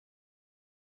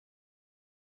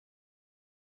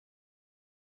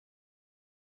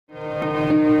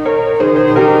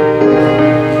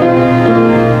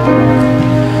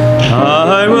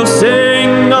I will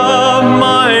sing of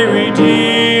my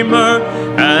Redeemer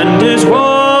and his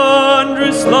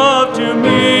wondrous love to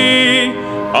me.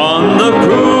 On the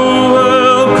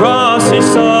cruel cross he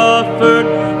suffered,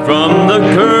 from the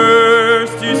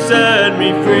curse to set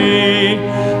me free.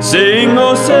 Sing,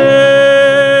 oh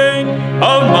sing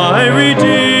of my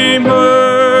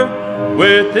Redeemer,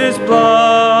 with his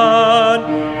blood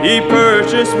he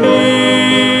purchased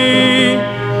me.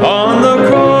 On the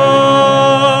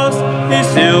cross he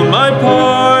sealed my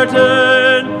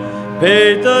pardon,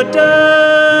 paid the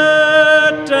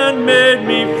debt and made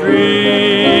me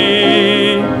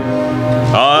free.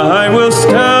 I will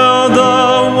tell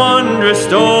the wondrous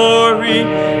story,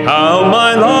 how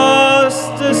my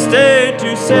lost estate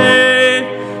to save.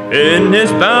 In his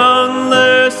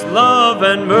boundless love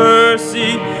and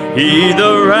mercy, he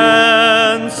the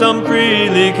ransom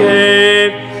freely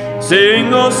gave.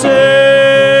 Sing, oh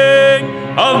sing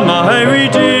of my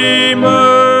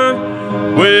Redeemer,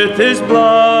 with his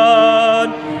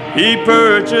blood he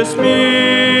purchased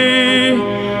me.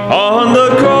 On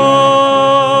the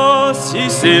cross he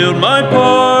sealed my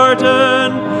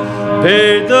pardon,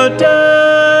 paid the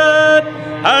debt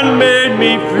and made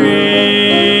me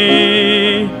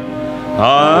free.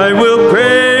 I will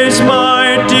praise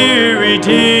my dear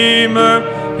Redeemer,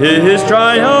 his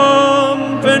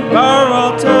triumphant power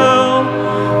I'll tell,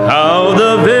 how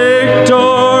the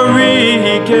victory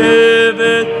he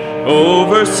giveth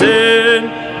over sin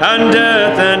and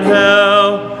death and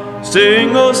hell.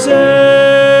 Sing, oh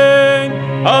sing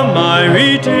of my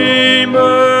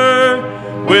Redeemer,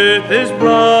 with his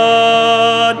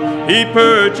blood he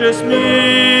purchased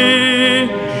me.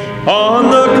 On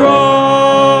the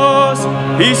cross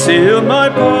he sealed my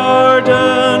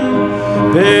pardon,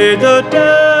 paid the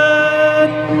debt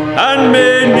and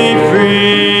made me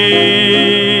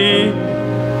free.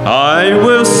 I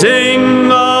will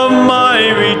sing of my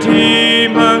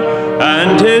Redeemer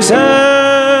and his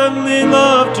heavenly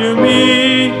love to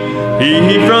me.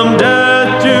 He from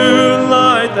death to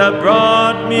life hath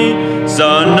brought me,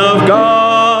 Son of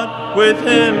God, with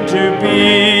him to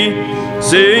be.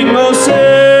 Sing, oh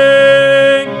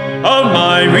sing of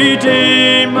my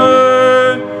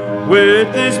Redeemer,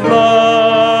 with his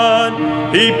blood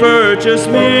he purchased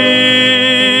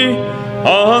me.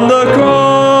 On the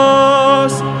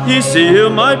cross he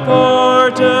sealed my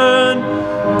pardon,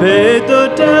 paid the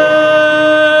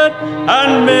debt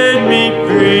and made me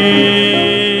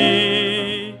free.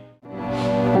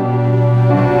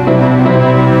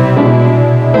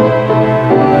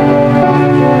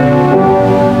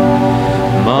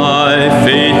 My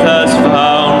faith has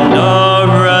found a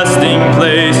resting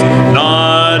place,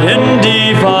 not in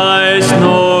device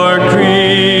nor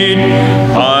creed.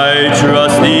 I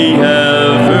trust the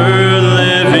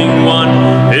ever-living one,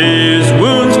 his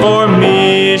wounds for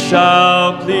me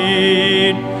shall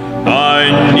plead.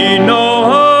 I need no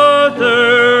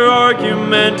other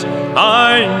argument,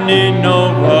 I need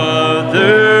no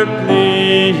other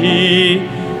plea.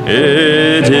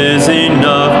 It is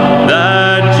enough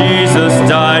that Jesus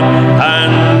died,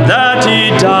 and that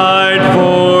he died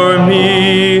for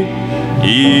me.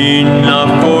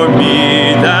 Enough for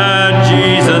me that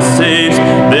Jesus saves,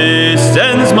 this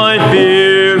ends my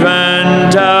fear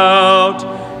and doubt.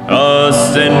 A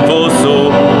sinful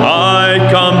soul, I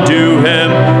come to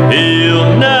him,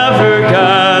 he'll never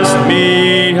cast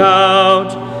me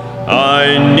out.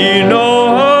 I need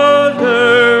no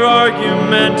other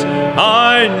argument,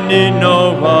 I need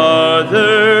no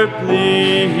other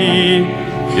plea.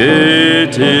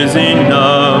 It is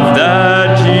enough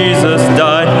that Jesus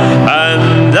died,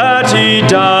 and that he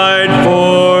died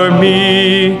for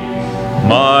me.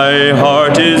 My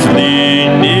heart is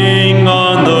leaning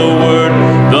on the word,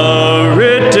 the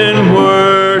written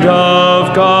word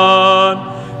of God.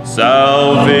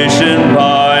 Salvation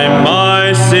by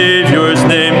my Savior's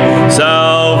name,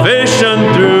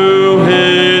 salvation through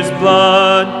his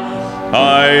blood.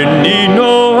 I need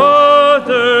no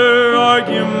other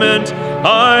argument,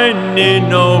 I need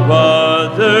no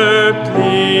other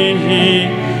plea.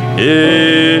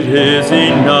 It is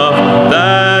enough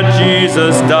that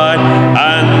Jesus died,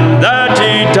 and that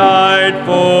he died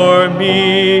for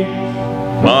me.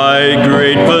 My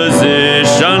great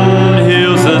physician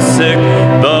heals the sick,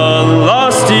 the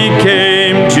lost he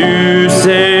came to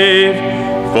save.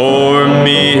 For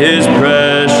me his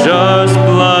precious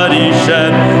blood he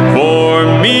shed, for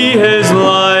me his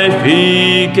life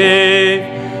he gave.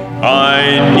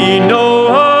 I need no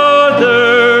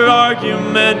other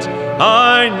argument,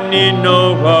 I need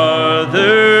no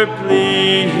other plea.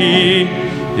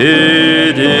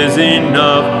 It is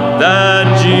enough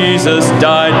that Jesus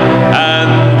died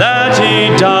and that he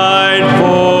died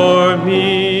for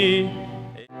me.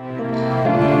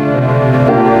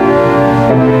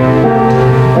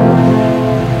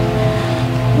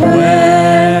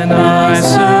 When I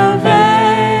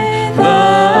survey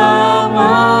the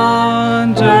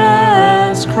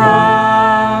wondrous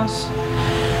cross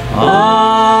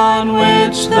on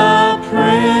which the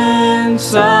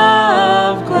Prince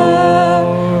of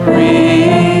Glory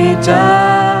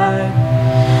died,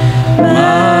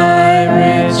 my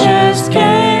richest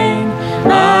gain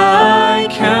I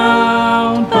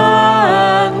count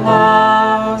but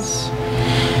loss,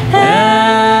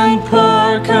 and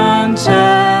pour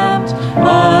contempt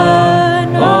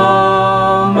on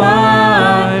all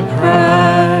my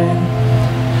pride.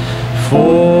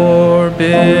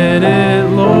 Forbid it,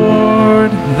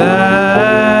 Lord,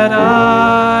 that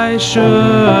I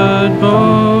should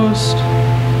boast,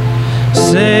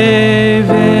 save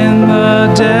in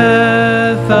the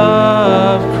death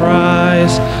of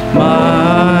Christ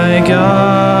my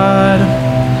God.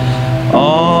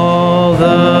 All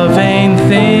the vain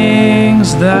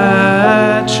things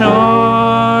that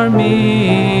charm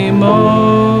me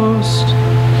most,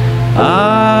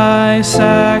 I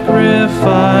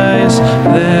sacrifice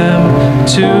them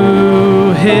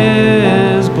to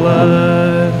his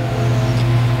blood.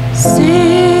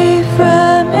 See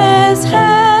from his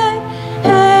head,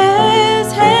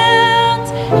 his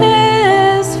hands,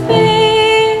 his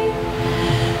feet,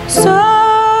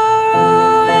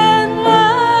 sorrow and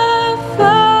love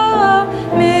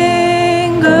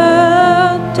mingled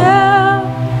down.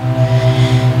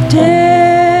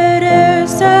 Did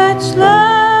such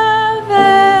love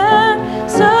and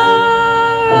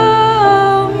sorrow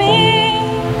meet?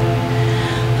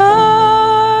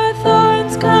 Our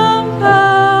thorns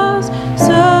compose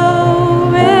so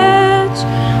rich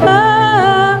a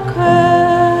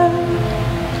crown.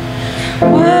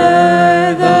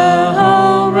 Were the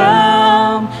whole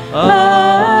realm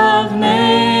of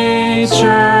nature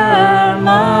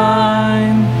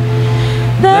mine,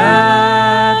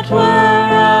 that were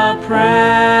a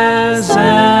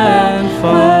present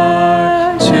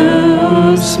far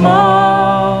too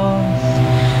small.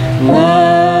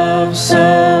 Love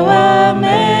so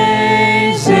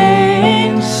amazing,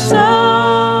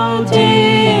 so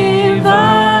divine,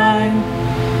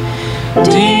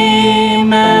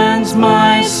 demands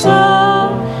my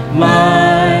soul,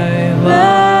 my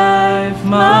life,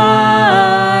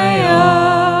 my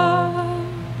all.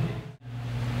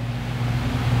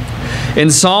 In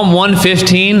Psalm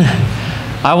 115,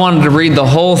 I wanted to read the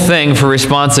whole thing for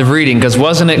responsive reading, because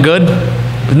wasn't it good?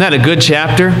 Isn't that a good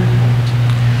chapter?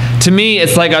 To me,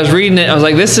 it's like I was reading it, I was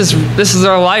like, this is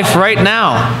our life right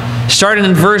now. Starting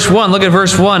in verse 1, look at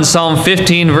verse 1, Psalm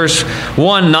 15, verse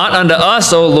 1. Not unto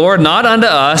us, O Lord, not unto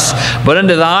us, but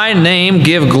unto thy name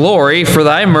give glory for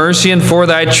thy mercy and for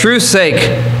thy truth's sake.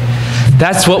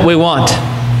 That's what we want.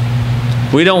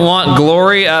 We don't want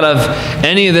glory out of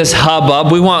any of this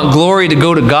hubbub. We want glory to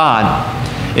go to God.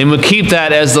 And we keep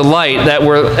that as the light, that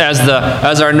we're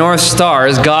as our North Star.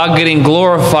 Is God getting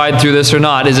glorified through this or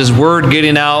not? Is His Word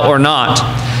getting out or not?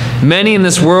 Many in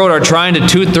this world are trying to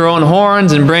toot their own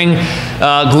horns and bring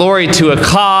glory to a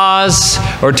cause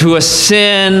or to a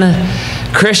sin.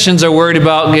 Christians are worried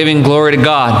about giving glory to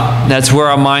God. That's where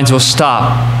our minds will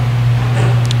stop.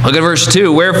 Look at verse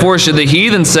 2. Wherefore should the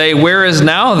heathen say, where is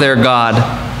now their God?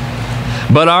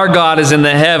 But our God is in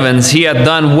the heavens. He hath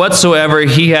done whatsoever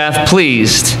He hath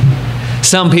pleased.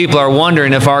 Some people are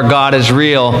wondering if our God is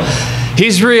real.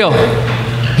 He's real.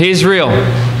 He's real.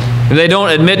 If they don't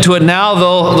admit to it now,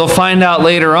 they'll find out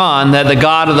later on that the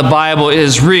God of the Bible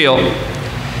is real.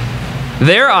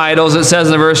 Their idols, it says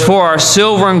in verse 4, are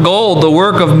silver and gold, the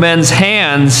work of men's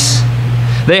hands.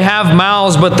 They have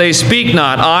mouths, but they speak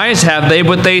not. Eyes have they,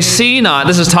 but they see not.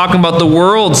 This is talking about the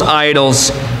world's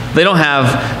idols. They don't have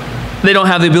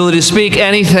the ability to speak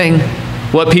anything.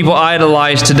 What people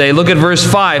idolize today. Look at verse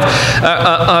 6.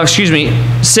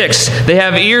 They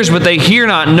have ears, but they hear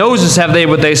not. Noses have they,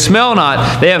 but they smell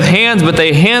not. They have hands, but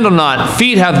they handle not.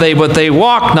 Feet have they, but they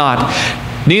walk not.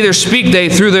 Neither speak they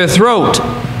through their throat.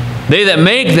 They that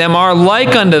make them are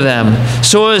like unto them.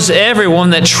 So is everyone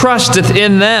that trusteth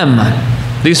in them.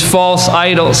 These false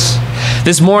idols.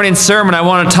 This morning's sermon, I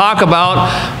want to talk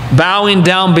about bowing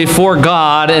down before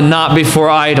God and not before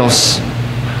idols.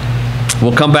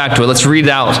 We'll come back to it. Let's read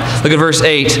it out. Look at verse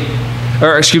 8.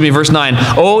 Verse 9.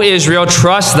 O Israel,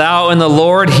 trust thou in the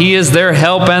Lord. He is their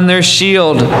help and their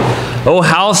shield. O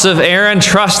house of Aaron,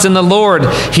 trust in the Lord.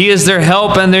 He is their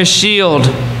help and their shield.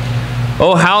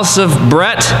 O house of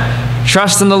Brett,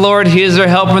 Trust in the Lord. He is their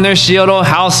help and their shield. Oh,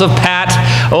 house of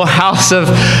Pat. Oh, house of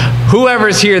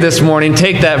whoever's here this morning.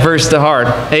 Take that verse to heart.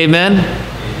 Amen.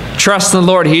 Trust in the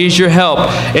Lord. He is your help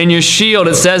and your shield.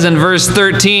 It says in verse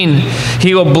 13,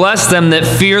 He will bless them that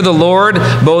fear the Lord,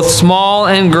 both small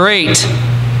and great.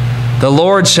 The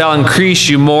Lord shall increase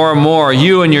you more and more,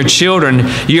 you and your children.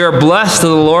 You are blessed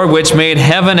of the Lord, which made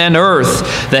heaven and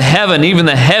earth. The heaven, even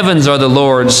the heavens, are the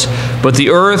Lord's, but the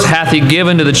earth hath He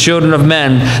given to the children of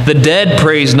men. The dead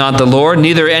praise not the Lord,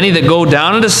 neither any that go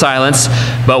down into silence.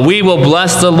 But we will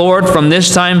bless the Lord from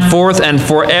this time forth and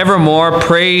forevermore.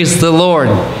 Praise the Lord.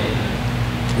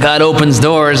 God opens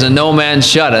doors and no man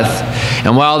shutteth.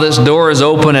 And while this door is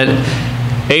open at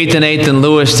 8th and 8th and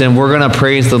Lewiston, we're going to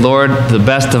praise the Lord to the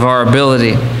best of our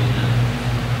ability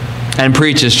and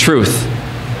preach His truth.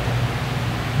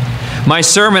 My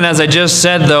sermon, as I just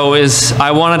said, though, is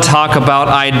I want to talk about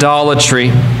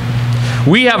idolatry.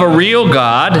 We have a real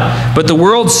God, but the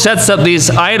world sets up these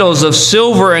idols of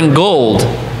silver and gold.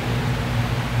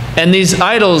 And these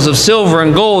idols of silver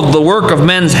and gold, the work of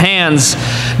men's hands,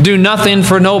 do nothing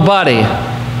for nobody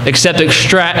except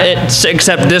distract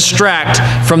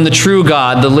from the true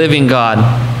God, the living God.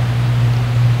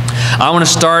 I want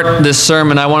to start this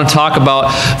sermon. I want to talk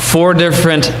about 4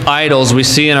 different idols we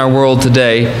see in our world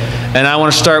today. And I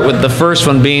want to start with the first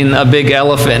one being a big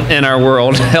elephant in our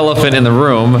world, elephant in the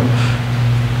room.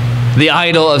 The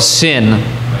idol of sin.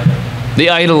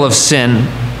 The idol of sin.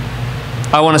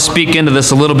 I want to speak into this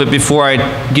a little bit before I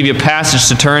give you a passage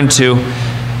to turn to.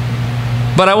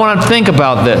 But I want to think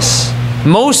about this.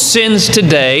 Most sins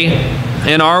today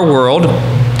in our world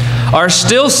are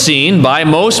still seen by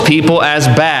most people as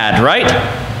bad, right?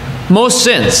 Most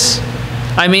sins.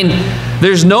 I mean,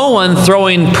 there's no one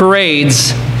throwing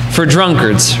parades for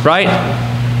drunkards, right?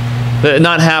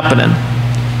 Not happening.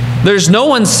 There's no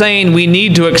one saying we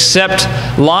need to accept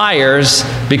liars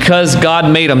because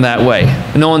God made them that way.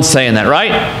 No one's saying that,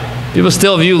 right? People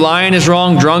still view lying as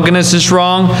wrong, drunkenness is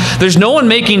wrong. There's no one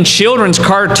making children's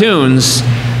cartoons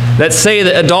that say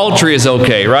that adultery is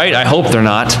okay, right? I hope they're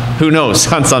not. Who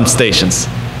knows on some stations.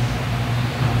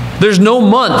 There's no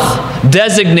month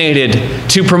designated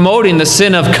to promoting the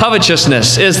sin of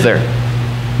covetousness, is there?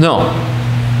 No.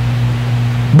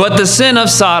 But the sin of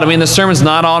sodomy, and the sermon's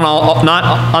not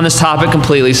on this topic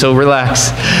completely, so relax.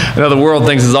 I know the world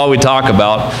thinks it's all we talk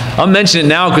about. I'll mention it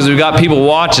now because we've got people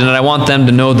watching and I want them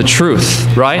to know the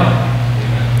truth, right?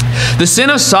 The sin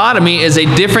of sodomy is a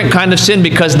different kind of sin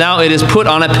because now it is put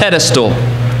on a pedestal.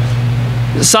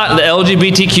 The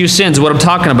LGBTQ sin is what I'm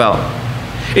talking about.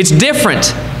 It's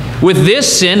different. With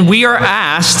this sin, we are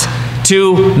asked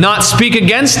to not speak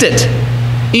against it,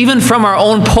 even from our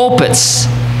own pulpits.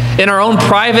 In our own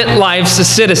private lives as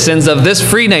citizens of this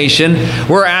free nation,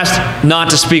 we're asked not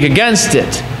to speak against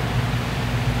it.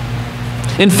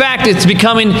 In fact, it's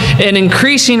becoming an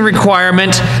increasing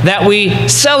requirement that we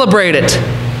celebrate it.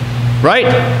 Right?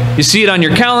 You see it on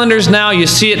your calendars now. You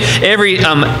see it every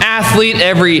athlete,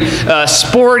 every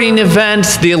sporting event,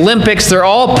 the Olympics. They're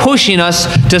all pushing us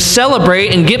to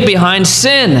celebrate and get behind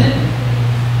sin.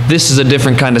 This is a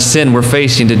different kind of sin we're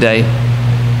facing today.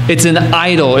 It's an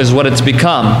idol is what it's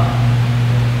become.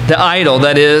 The idol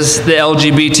that is the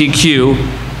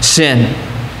LGBTQ sin.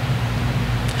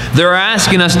 They're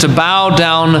asking us to bow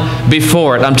down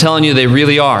before it. I'm telling you, they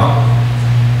really are.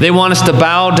 They want us to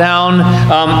bow down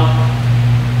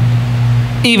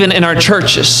even in our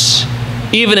churches,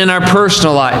 even in our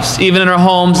personal lives, even in our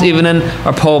homes, even in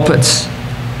our pulpits.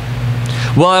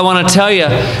 Well, I want to tell you,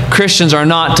 Christians are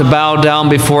not to bow down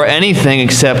before anything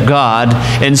except God,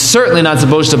 and certainly not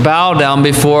supposed to bow down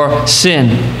before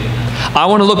sin. I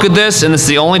want to look at this, and this is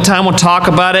the only time we'll talk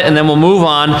about it, and then we'll move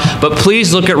on. But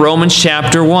please look at Romans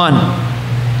chapter 1.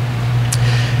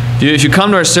 If you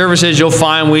come to our services, you'll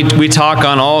find we talk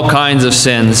on all kinds of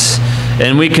sins,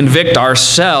 and we convict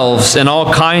ourselves in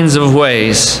all kinds of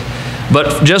ways.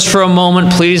 But just for a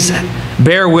moment, please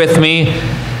bear with me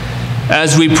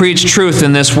as we preach truth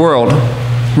in this world.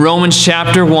 Romans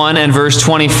chapter 1 and verse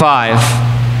 25.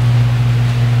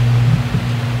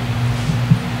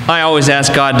 I always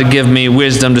ask God to give me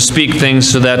wisdom to speak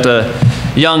things so that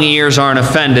the young ears aren't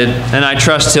offended, and I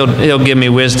trust He'll give me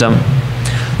wisdom.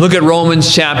 Look at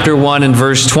Romans chapter 1 and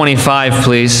verse 25,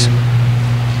 please.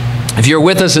 If you're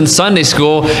with us in Sunday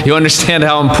school, you understand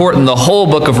how important the whole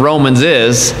book of Romans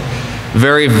is.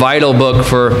 Very vital book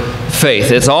for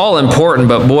faith. It's all important,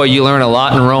 but boy, you learn a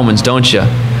lot in Romans, don't you?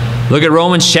 Look at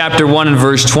Romans chapter 1 and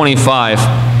verse 25.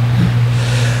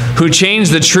 Who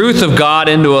changed the truth of God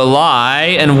into a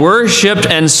lie and worshipped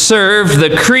and served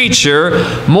the creature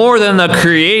more than the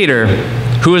Creator,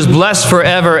 who is blessed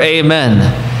forever.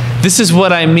 Amen. This is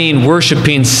what I mean,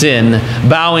 worshiping sin,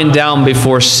 bowing down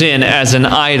before sin as an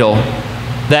idol.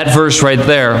 That verse right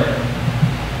there.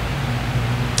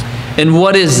 And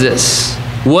what is this?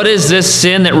 What is this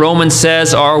sin that Romans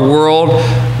says our world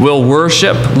will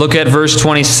worship? Look at verse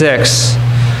 26.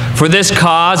 For this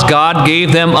cause God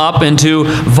gave them up into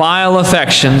vile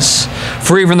affections.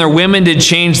 For even their women did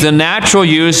change the natural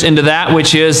use into that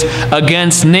which is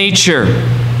against nature.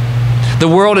 The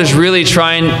world is really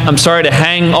trying, I'm sorry, to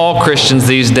hang all Christians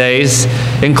these days,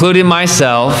 including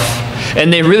myself.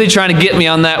 And they're really trying to get me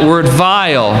on that word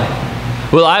vile.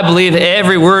 Well, I believe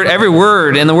every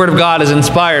word in the Word of God is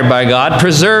inspired by God,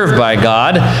 preserved by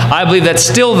God. I believe that's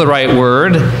still the right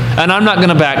word, and I'm not going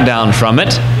to back down from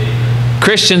it.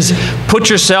 Christians, put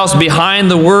yourselves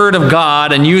behind the Word of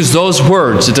God and use those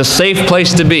words. It's a safe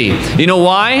place to be. You know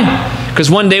why? Because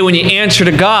one day when you answer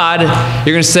to God,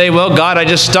 you're going to say, well, God, I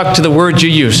just stuck to the word you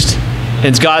used.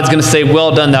 And God's going to say,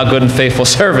 well done, thou good and faithful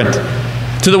servant.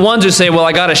 To the ones who say, well,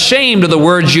 I got ashamed of the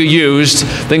words you used,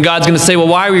 then God's going to say, well,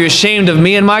 why were you ashamed of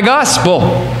me and my gospel?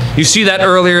 You see that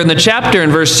earlier in the chapter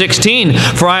in verse 16.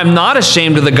 For I am not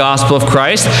ashamed of the gospel of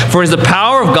Christ, for it is the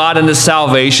power of God unto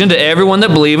salvation to everyone that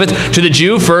believeth, to the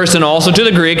Jew first and also to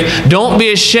the Greek. Don't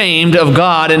be ashamed of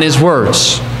God and His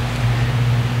words.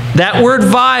 That word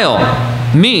vile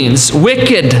means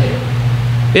wicked.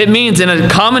 It means in a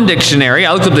common dictionary,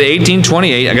 I looked up the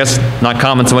 1828, I guess not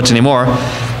common so much anymore,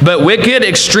 but wicked,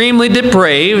 extremely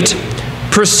depraved,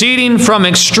 proceeding from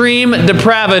extreme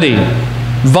depravity.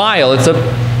 Vile,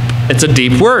 it's a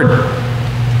deep word.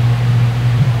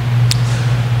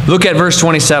 Look at verse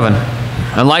 27.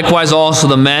 And likewise also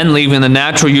the men, leaving the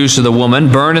natural use of the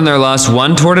woman, burned in their lust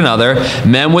one toward another,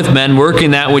 men with men,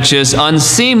 working that which is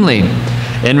unseemly,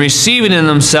 and receiving in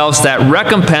themselves that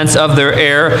recompense of their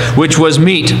error, which was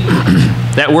meat.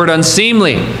 That word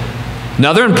unseemly,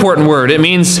 another important word. It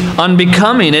means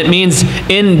unbecoming. It means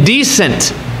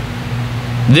indecent.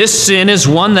 This sin is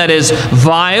one that is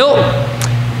vile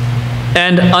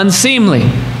and unseemly,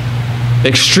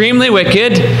 extremely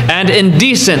wicked and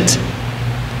indecent.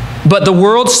 But the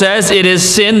world says it is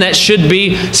sin that should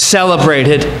be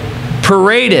celebrated,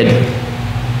 paraded,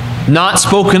 not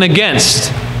spoken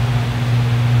against.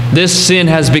 This sin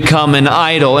has become an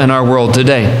idol in our world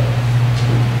today.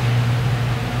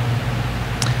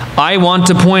 I want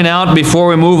to point out before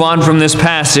we move on from this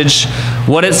passage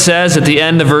what it says at the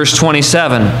end of verse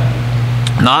 27.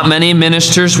 Not many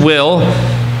ministers will,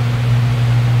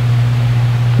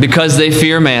 because they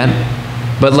fear man,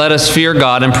 but let us fear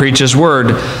God and preach His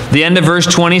word. The end of verse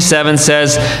 27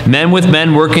 says, men with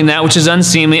men working that which is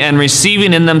unseemly and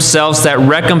receiving in themselves that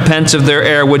recompense of their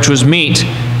error, which was meat.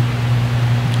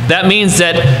 That means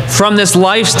that from this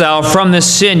lifestyle, from this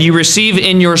sin, you receive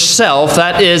in yourself,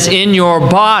 that is, in your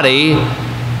body,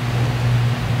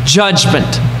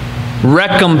 judgment,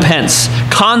 recompense,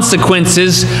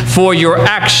 consequences for your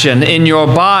action in your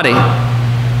body.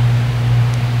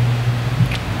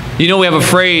 You know, we have a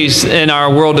phrase in our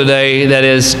world today that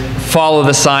is follow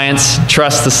the science,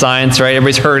 trust the science, right?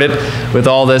 Everybody's heard it with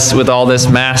all this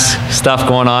mass stuff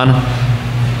going on.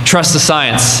 Trust the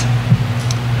science.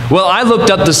 Well, I looked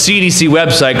up the CDC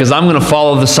website because I'm going to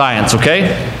follow the science,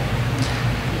 okay?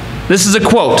 This is a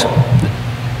quote.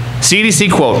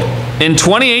 CDC quote. In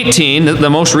 2018, the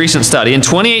most recent study, in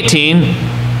 2018,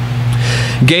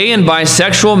 gay and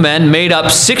bisexual men made up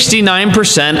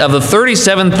 69% of the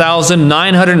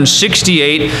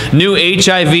 37,968 new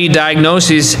HIV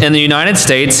diagnoses in the United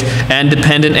States and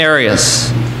dependent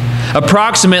areas.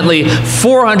 Approximately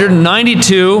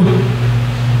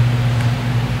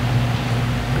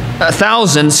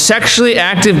 492,000 sexually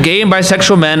active gay and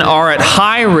bisexual men are at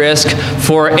high risk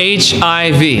for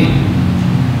HIV.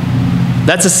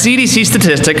 That's a CDC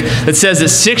statistic that says that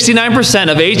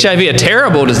 69% of HIV, a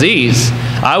terrible disease,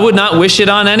 I would not wish it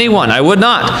on anyone. I would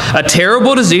not. A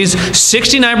terrible disease,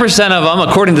 69% of them,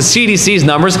 according to CDC's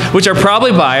numbers, which are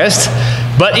probably biased,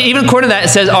 but even according to that, it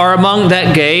says are among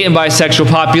that gay and bisexual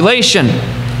population.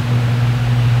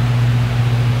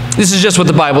 This is just what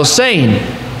the Bible is saying.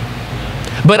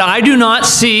 But I do not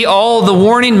see all the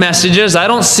warning messages. I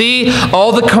don't see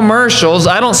all the commercials.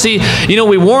 I don't see,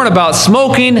 we warn about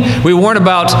smoking. We warn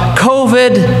about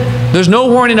COVID. There's no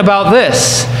warning about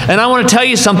this. And I want to tell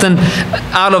you something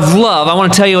out of love. I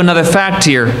want to tell you another fact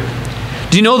here.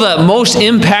 Do you know the most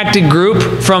impacted group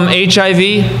from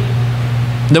HIV?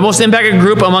 The most impacted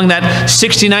group among that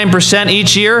 69%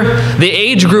 each year? The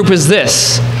age group is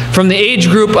this. From the age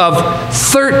group of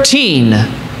 13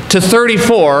 to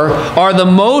 34 are the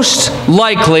most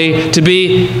likely to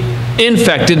be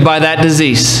infected by that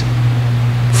disease.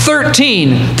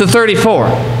 13 to 34.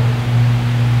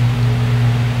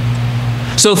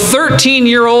 So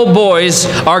 13-year-old boys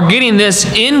are getting this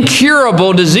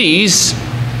incurable disease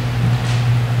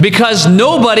because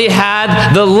nobody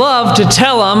had the love to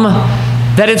tell them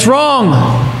that it's wrong,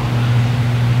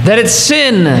 that it's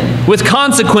sin with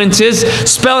consequences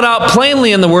spelled out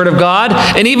plainly in the Word of God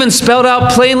and even spelled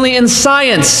out plainly in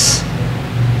science.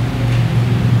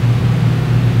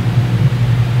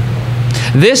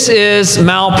 This is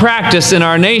malpractice in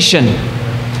our nation.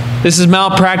 This is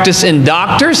malpractice in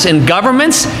doctors, in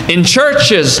governments, in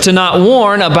churches to not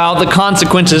warn about the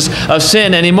consequences of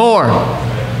sin anymore.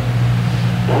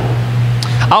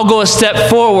 I'll go a step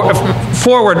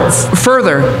forward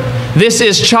further. This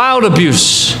is child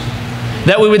abuse.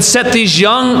 That we would set these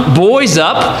young boys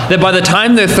up, that by the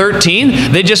time they're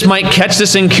 13, they just might catch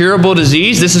this incurable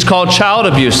disease. This is called child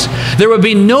abuse. There would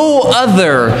be no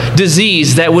other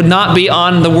disease that would not be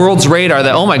on the world's radar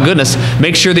that, oh my goodness,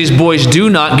 make sure these boys do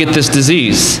not get this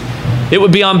disease. It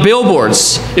would be on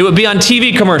billboards. It would be on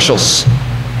TV commercials.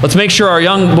 Let's make sure our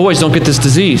young boys don't get this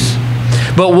disease.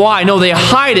 But why? No, they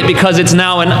hide it because it's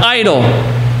now an idol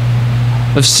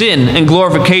of sin and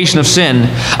glorification of sin.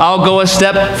 I'll go a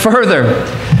step further.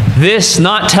 This,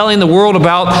 not telling the world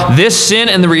about this sin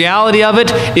and the reality of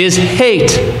it, is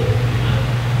hate.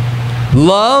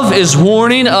 Love is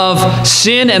warning of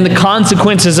sin and the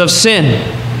consequences of sin.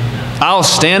 I'll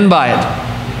stand by it.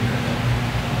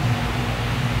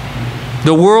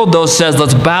 The world, though, says,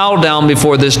 let's bow down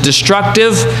before this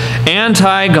destructive,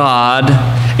 anti-God,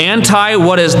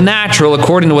 anti-what is natural,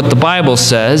 according to what the Bible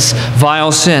says,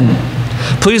 vile sin.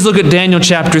 Please look at Daniel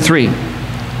chapter 3.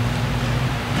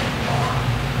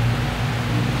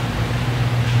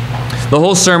 The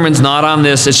whole sermon's not on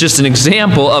this. It's just an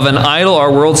example of an idol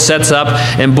our world sets up,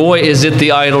 and boy, is it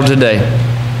the idol today.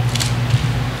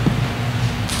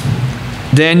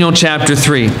 Daniel chapter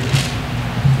 3.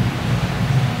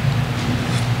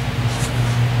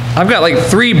 I've got like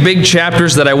 3 big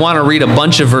chapters that I want to read a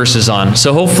bunch of verses on.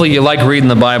 So hopefully you like reading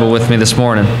the Bible with me this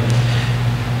morning.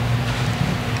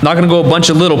 Not going to go a bunch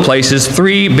of little places,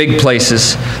 3 big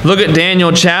places. Look at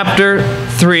Daniel chapter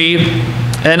 3,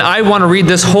 and I want to read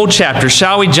this whole chapter.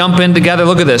 Shall we jump in together?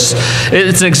 Look at this.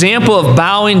 It's an example of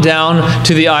bowing down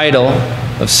to the idol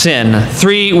of sin.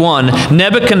 3:1.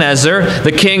 Nebuchadnezzar,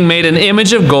 the king, made an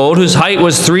image of gold whose height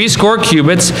was 70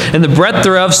 cubits, and the breadth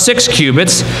thereof 6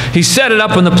 cubits. He set it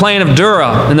up in the plain of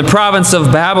Dura, in the province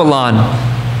of Babylon,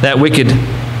 that wicked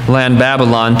land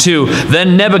Babylon. 2.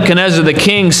 Then Nebuchadnezzar the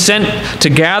king sent to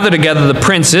gather together the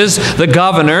princes, the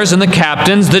governors, and the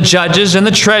captains, the judges, and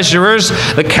the treasurers,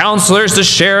 the counselors, the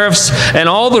sheriffs, and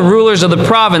all the rulers of the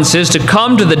provinces to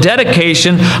come to the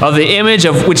dedication of the image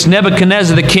of which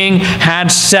Nebuchadnezzar the king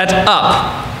had set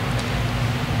up.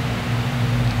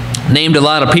 Named a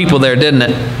lot of people there, didn't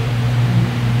it?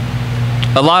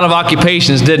 A lot of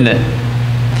occupations, didn't it?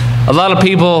 A lot of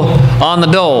people on the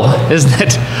dole, isn't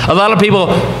it? A lot of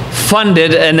people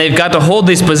funded, and they've got to hold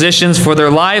these positions for their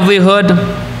livelihood.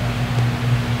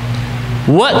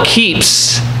 What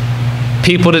keeps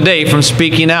people today from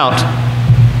speaking out?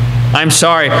 I'm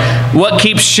sorry. What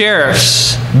keeps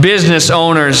sheriffs, business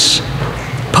owners,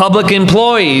 public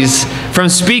employees from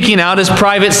speaking out as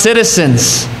private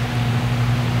citizens?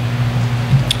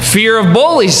 Fear of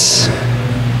bullies.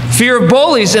 Fear of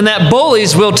bullies, and that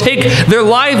bullies will take their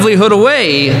livelihood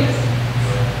away.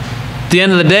 At the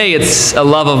end of the day, it's a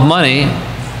love of money.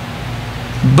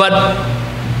 But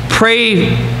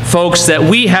pray, folks, that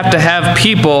we have to have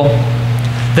people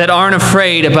that aren't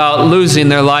afraid about losing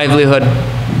their livelihood.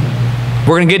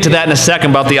 We're going to get to that in a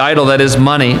second about the idol that is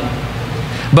money.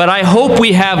 But I hope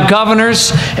we have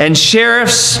governors and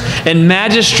sheriffs and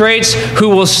magistrates who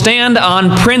will stand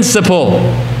on principle.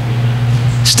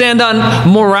 Stand on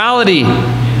morality.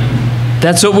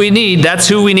 That's what we need. That's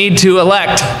who we need to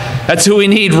elect. That's who we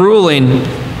need ruling.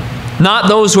 Not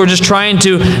those who are just trying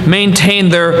to maintain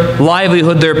their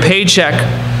livelihood, their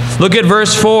paycheck. Look at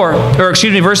verse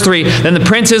 3. Then the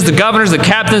princes, the governors, the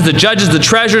captains, the judges, the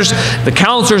treasurers, the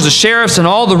counselors, the sheriffs, and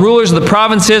all the rulers of the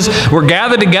provinces were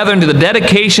gathered together into the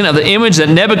dedication of the image that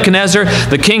Nebuchadnezzar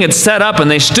the king had set up, and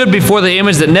they stood before the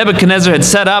image that Nebuchadnezzar had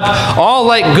set up, all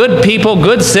like good people,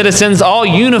 good citizens, all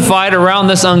unified around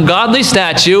this ungodly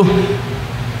statue.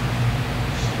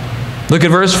 Look at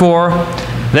verse 4.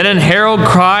 Then an herald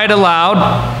cried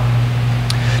aloud,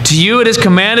 "To you it is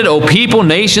commanded, O people,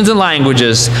 nations, and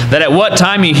languages, that at what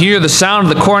time you hear the sound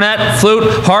of the cornet, flute,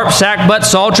 harp, sackbut,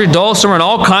 psaltery, dulcimer, and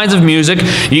all kinds of music,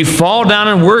 you fall down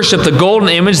and worship the golden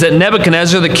image that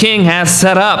Nebuchadnezzar the king hath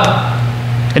set up."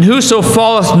 And whoso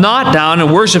falleth not down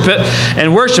and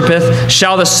worshipeth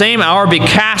shall the same hour be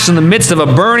cast in the midst of a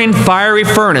burning fiery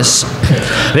furnace.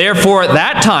 Therefore at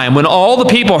that time, when all the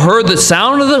people heard the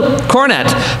sound of the cornet,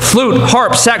 flute,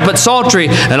 harp, sackbut, psaltery,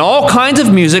 and all kinds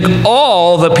of music,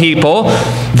 all the people,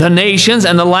 the nations,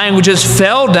 and the languages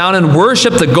fell down and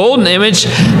worshipped the golden image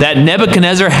that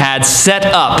Nebuchadnezzar had set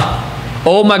up.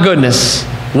 Oh my goodness,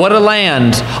 what a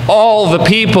land. All the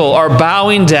people are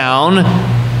bowing down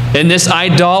in this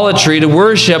idolatry to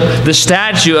worship the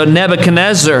statue of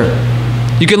Nebuchadnezzar.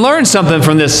 You can learn something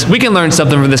from this. We can learn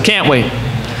something from this, can't we?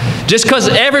 Just because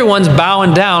everyone's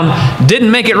bowing down didn't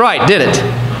make it right, did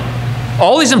it?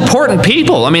 All these important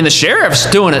people, I mean, the sheriff's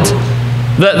doing it.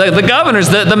 The governors,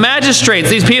 the magistrates,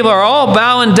 these people are all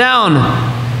bowing down.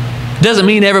 Doesn't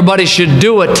mean everybody should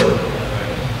do it.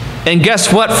 And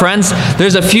guess what, friends?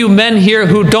 There's a few men here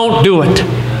who don't do it.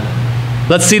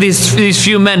 Let's see these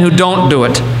few men who don't do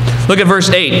it. Look at verse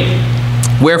 8.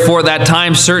 Wherefore that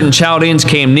time certain Chaldeans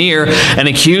came near and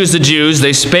accused the Jews.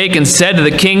 They spake and said to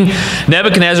the king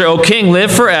Nebuchadnezzar, O king,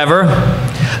 live forever.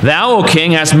 Thou, O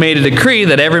king, hast made a decree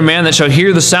that every man that shall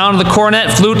hear the sound of the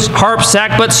cornet, flute, harp,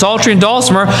 sackbut, psaltery, and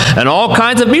dulcimer, and all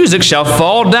kinds of music shall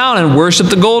fall down and worship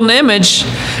the golden image.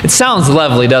 It sounds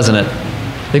lovely, doesn't it?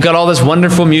 They've got all this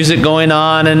wonderful music going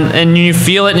on, and you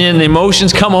feel it, and the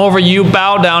emotions come over you,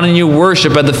 bow down, and you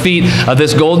worship at the feet of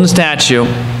this golden statue.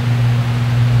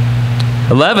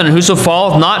 11, whoso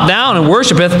falleth not down and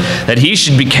worshipeth, that he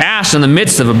should be cast in the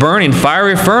midst of a burning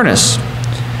fiery furnace.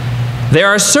 There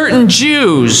are certain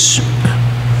Jews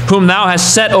whom thou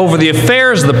hast set over the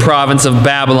affairs of the province of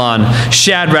Babylon,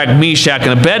 Shadrach, Meshach,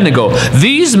 and Abednego.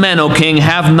 These men, O king,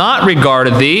 have not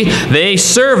regarded thee. They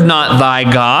serve not thy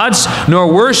gods,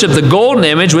 nor worship the golden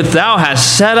image which thou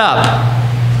hast set up.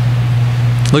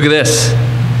 Look at this.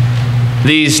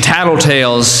 These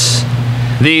tattletales,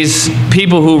 these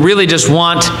people who really just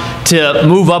want to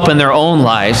move up in their own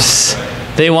lives.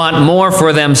 They want more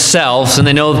for themselves, and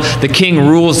they know the king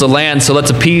rules the land, so let's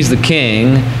appease the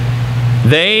king.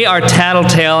 They are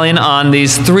tattletaling on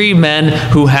these three men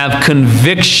who have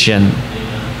conviction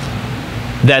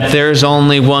that there's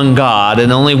only one God,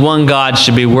 and only one God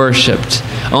should be worshipped.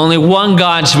 Only one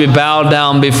God should be bowed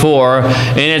down before,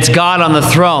 and it's God on the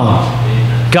throne.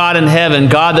 God in heaven,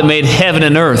 God that made heaven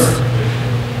and earth.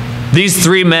 These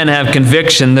three men have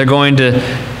conviction. They're going to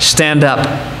stand up.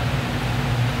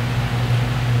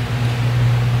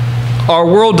 Our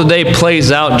world today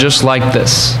plays out just like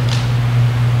this.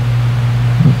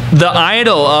 The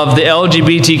idol of the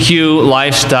LGBTQ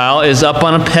lifestyle is up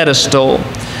on a pedestal.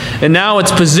 And now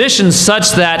it's positioned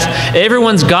such that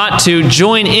everyone's got to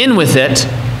join in with it.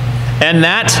 And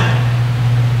that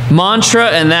mantra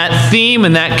and that theme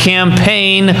and that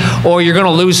campaign, or you're going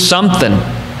to lose something.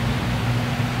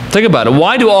 Think about it.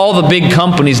 Why do all the big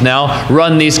companies now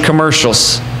run these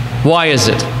commercials? Why is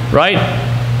it? Right?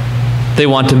 They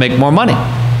want to make more money.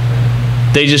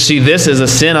 They just see this as a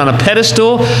sin on a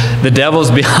pedestal. The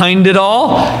devil's behind it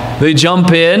all. They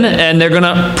jump in and they're going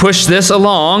to push this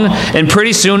along. And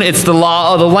pretty soon it's the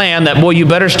law of the land that, well, you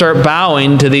better start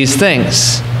bowing to these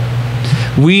things.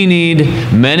 We need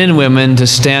men and women to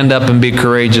stand up and be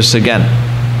courageous again.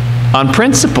 On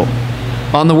principle.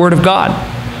 On the Word of God.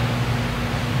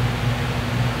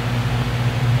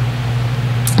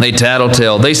 They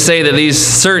tattletale. They say that these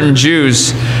certain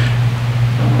Jews,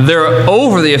 they're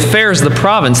over the affairs of the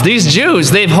province. These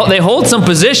Jews, they hold some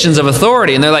positions of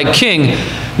authority, and they're like, king,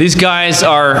 these guys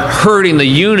are hurting the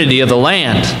unity of the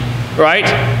land, right?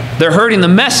 They're hurting the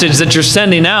message that you're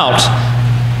sending out.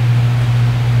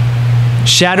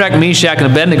 Shadrach, Meshach,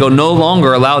 and Abednego no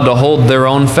longer allowed to hold their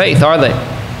own faith, are they?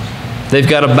 They've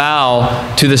got to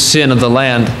bow to the sin of the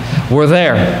land. We're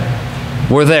there.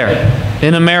 We're there.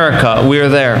 In America, we are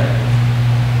there.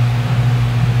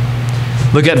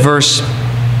 Look at verse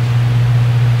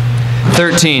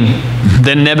 13.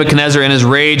 Then Nebuchadnezzar in his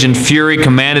rage and fury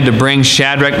commanded to bring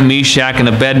Shadrach, Meshach, and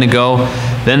Abednego.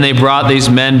 Then they brought these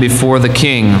men before the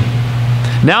king.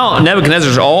 Now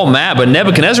Nebuchadnezzar's all mad, but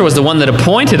Nebuchadnezzar was the one that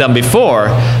appointed them before.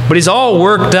 But he's all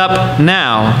worked up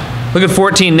now. Look at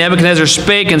 14. Nebuchadnezzar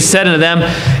spake and said unto them,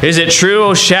 Is it true,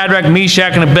 O Shadrach,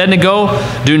 Meshach, and Abednego?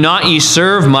 Do not ye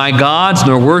serve my gods,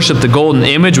 nor worship the golden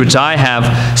image which I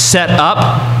have set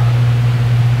up?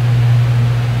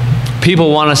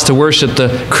 People want us to worship the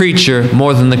creature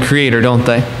more than the Creator, don't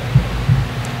they?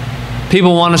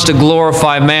 People want us to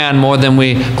glorify man more than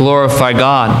we glorify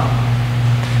God.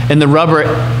 And the rubber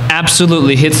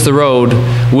absolutely hits the road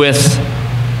with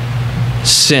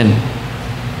sin.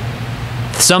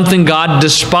 Something God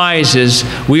despises,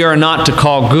 we are not to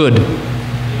call good.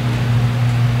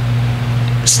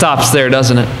 Stops there,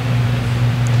 doesn't it?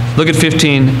 Look at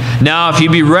 15. Now if you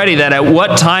be ready, that at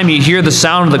what time you hear the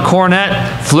sound of the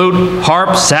cornet, flute, harp,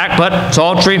 sackbut,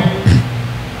 psaltery,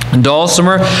 and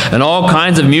dulcimer, and all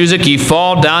kinds of music, ye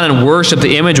fall down and worship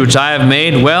the image which I have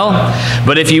made. Well,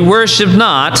 but if ye worship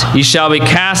not, ye shall be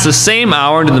cast the same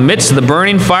hour into the midst of the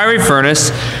burning fiery furnace.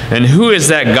 And who is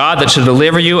that God that should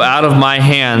deliver you out of my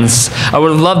hands? I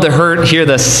would have loved to hear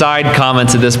the side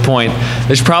comments at this point.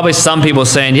 There's probably some people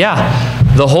saying, yeah,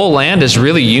 the whole land is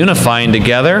really unifying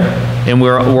together, and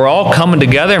we're all coming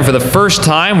together, and for the first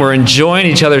time we're enjoying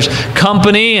each other's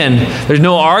company, and there's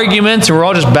no arguments, and we're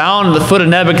all just bowing at the foot of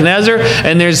Nebuchadnezzar,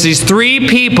 and there's these three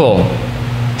people,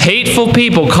 hateful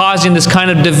people, causing this kind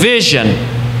of division,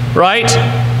 right?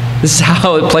 This is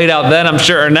how it played out then, I'm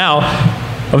sure. Now,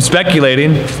 I'm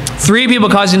speculating. Three people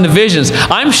causing divisions.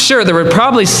 I'm sure there were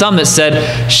probably some that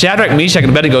said, Shadrach, Meshach,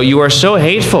 and Abednego, you are so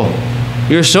hateful.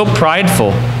 You're so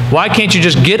prideful. Why can't you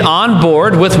just get on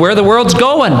board with where the world's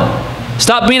going?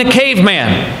 Stop being a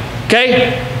caveman,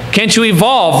 okay? Can't you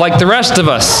evolve like the rest of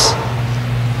us?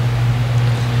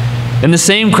 And the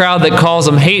same crowd that calls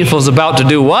them hateful is about to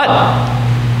do what?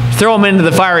 Throw them into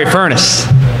the fiery furnace.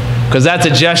 Because that's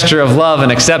a gesture of love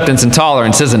and acceptance and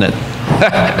tolerance, isn't it?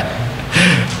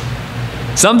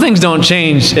 Some things don't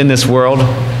change in this world.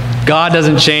 God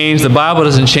doesn't change, the Bible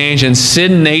doesn't change, and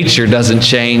sin nature doesn't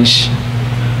change.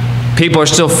 People are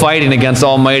still fighting against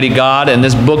Almighty God and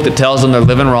this book that tells them they're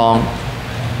living wrong.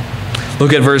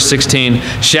 Look at verse 16.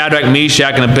 Shadrach,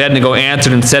 Meshach, and Abednego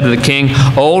answered and said to the king,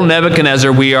 O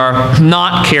Nebuchadnezzar, we are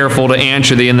not careful to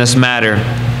answer thee in this matter.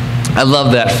 I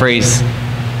love that phrase.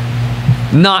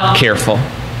 Not careful.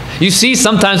 You see,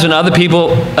 sometimes when other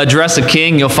people address a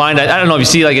king, you'll find, I don't know if you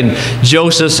see like in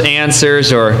Joseph's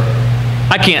answers, or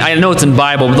I know it's in the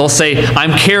Bible, but they'll say,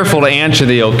 I'm careful to answer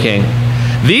thee, O king.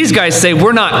 These guys say,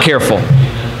 we're not careful.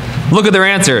 Look at their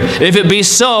answer. If it be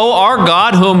so, our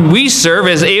God whom we serve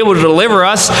is able to deliver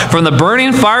us from the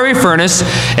burning fiery furnace,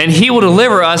 and he will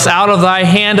deliver us out of thy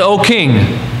hand, O king.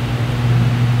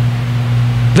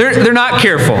 They're not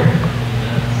careful.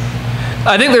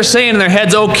 I think they're saying in their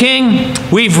heads, O king,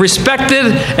 we've respected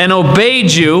and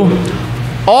obeyed you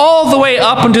all the way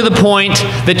up until the point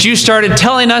that you started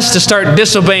telling us to start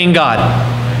disobeying God.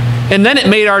 And then it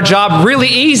made our job really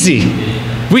easy.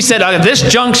 We said, at this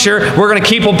juncture, we're going to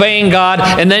keep obeying God,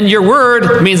 and then your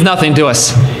word means nothing to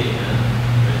us.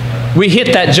 We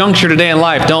hit that juncture today in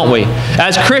life, don't we?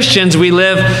 As Christians, we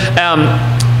live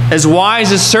as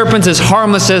wise as serpents, as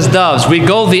harmless as doves. We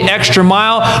go the extra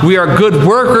mile. We are good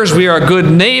workers. We are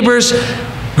good neighbors,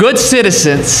 good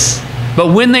citizens.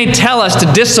 But when they tell us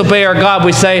to disobey our God,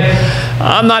 we say,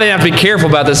 I'm not going to have to be careful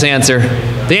about this answer.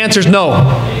 The answer is no.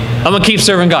 I'm going to keep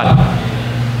serving God.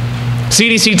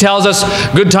 CDC tells us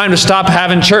good time to stop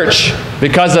having church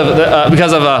because of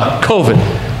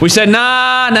COVID. We said,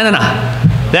 nah.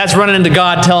 That's running into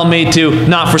God telling me to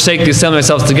not forsake the assembly of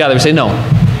ourselves together. We say, no.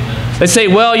 They say,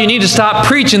 well, you need to stop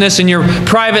preaching this in your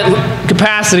private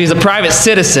capacity as a private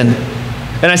citizen.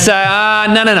 And I say,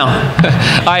 no.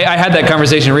 I had that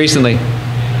conversation recently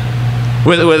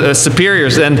with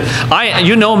superiors, and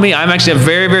you know me, I'm actually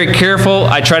very, very careful.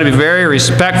 I try to be very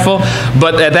respectful,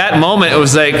 but at that moment it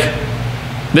was like,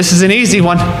 this is an easy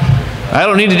one. I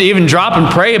don't need to even drop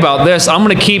and pray about this. I'm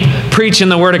going to keep preaching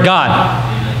the Word of God.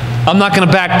 I'm not going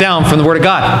to back down from the Word of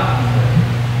God.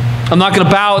 I'm not going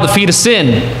to bow at the feet of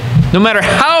sin, no matter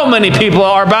how many people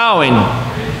are bowing.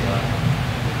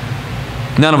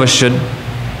 None of us should.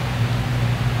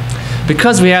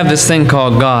 Because we have this thing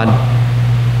called God.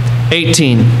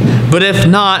 18. But if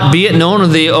not, be it known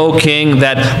of thee, O king,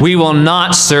 that we will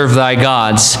not serve thy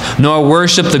gods, nor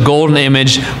worship the golden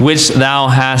image which thou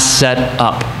hast set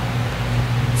up.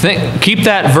 Keep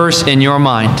that verse in your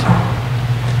mind.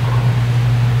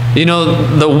 You know,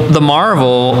 the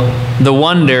marvel, the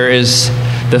wonder is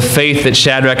the faith that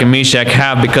Shadrach and Meshach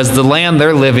have, because the land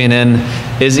they're living in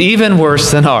is even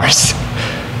worse than ours.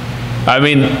 I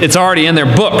mean, it's already in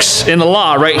their books, in the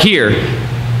law, right here.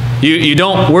 You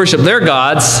don't worship their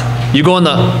gods, you go in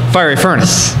the fiery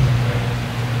furnace.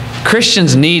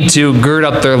 Christians need to gird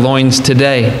up their loins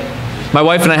today. My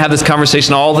wife and I have this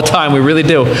conversation all the time, we really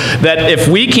do, that if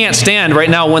we can't stand right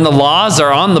now when the laws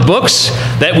are on the books,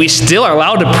 that we still are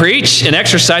allowed to preach and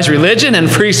exercise religion and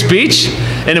free speech,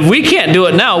 and if we can't do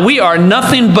it now, we are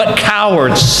nothing but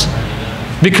cowards.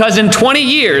 Because in 20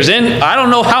 years, and I don't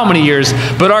know how many years,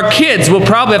 but our kids will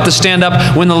probably have to stand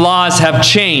up when the laws have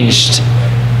changed.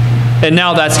 And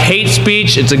now that's hate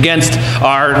speech. It's against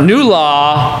our new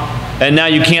law. And now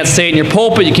you can't say it in your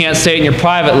pulpit. You can't say it in your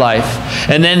private life.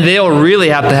 And then they'll really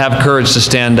have to have courage to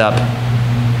stand up.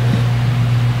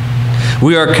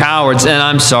 We are cowards. And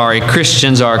I'm sorry,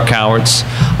 Christians are cowards.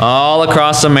 all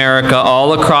across America,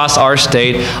 all across our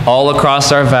state, all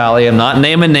across our valley. I'm not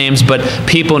naming names, but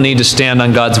people need to stand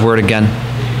on God's word again.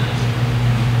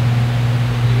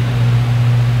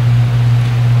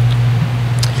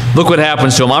 Look what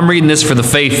happens to him. I'm reading this for the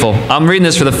faithful. I'm reading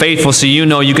this for the faithful so you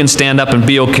know you can stand up and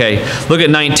be okay. Look at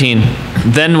 19.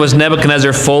 Then was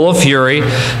Nebuchadnezzar full of fury.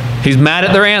 He's mad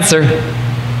at their answer.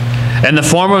 And the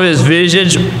form of his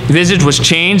visage was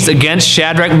changed against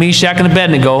Shadrach, Meshach, and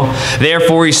Abednego.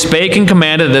 Therefore he spake and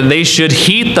commanded that they should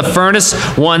heat the furnace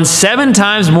 7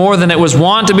 times more than it was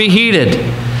wont to be heated.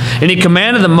 And he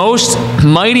commanded the most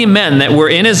mighty men that were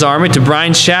in his army to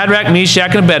bind Shadrach,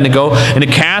 Meshach, and Abednego, and to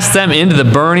cast them into the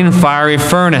burning fiery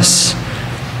furnace.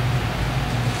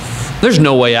 There's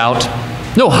no way out,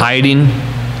 no hiding.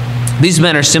 These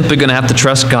men are simply going to have to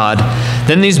trust God.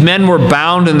 Then these men were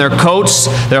bound in their coats,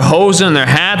 their hosen, and their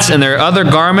hats, and their other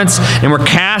garments, and were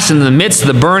cast in the midst of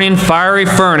the burning fiery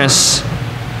furnace.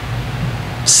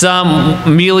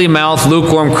 Some mealy-mouthed,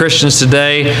 lukewarm Christians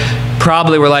today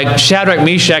probably were like, Shadrach,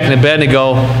 Meshach, and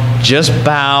Abednego, just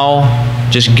bow,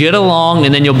 just get along,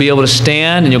 and then you'll be able to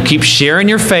stand, and you'll keep sharing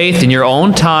your faith in your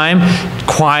own time,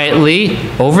 quietly,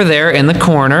 over there in the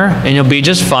corner, and you'll be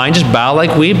just fine. Just bow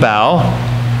like we bow.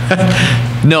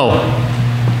 No,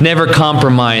 never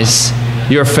compromise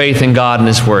your faith in God and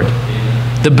His Word.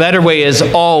 The better way is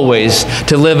always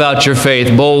to live out your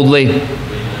faith boldly.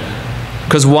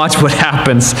 Because watch what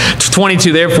happens.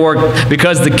 22, therefore,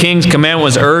 because the king's command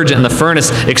was urgent and the furnace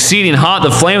exceeding hot,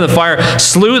 the flame of the fire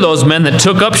slew those men that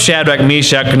took up Shadrach,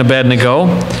 Meshach, and Abednego.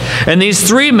 And these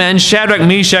 3 men, Shadrach,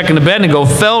 Meshach, and Abednego,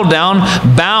 fell down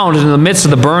bound in the midst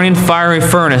of the burning fiery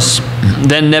furnace.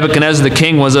 Then Nebuchadnezzar the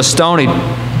king was astonished,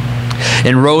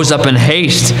 and rose up in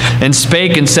haste, and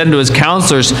spake and said unto his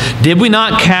counselors, Did we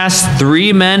not cast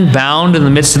 3 men bound in the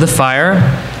midst of the fire?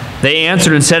 They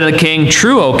answered and said to the king,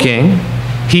 True, O king.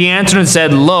 He answered and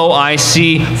said, Lo, I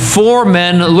see 4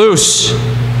 men loose,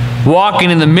 walking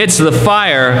in the midst of the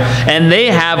fire, and they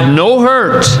have no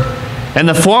hurt. And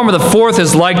the form of the 4th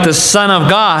is like the Son of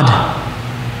God.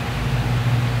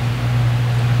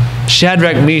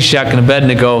 Shadrach, Meshach, and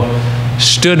Abednego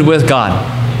stood with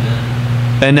God.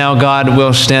 And now God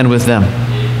will stand with them.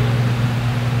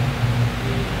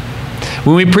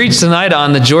 When we preach tonight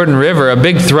on the Jordan River, a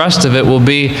big thrust of it will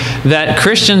be that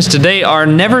Christians today are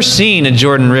never seeing a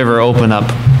Jordan River open up.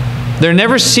 They're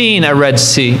never seeing a Red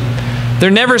Sea. They're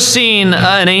never seeing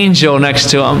an angel next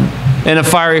to them in a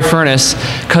fiery furnace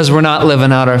because we're not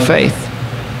living out our faith.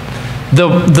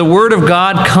 The Word of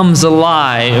God comes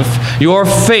alive. Your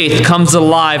faith comes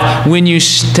alive when you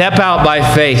step out by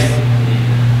faith.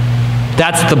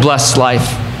 That's the blessed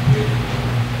life.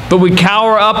 But we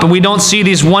cower up and we don't see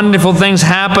these wonderful things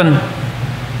happen.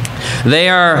 They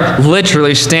are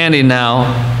literally standing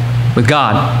now with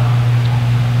God.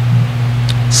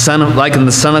 Like in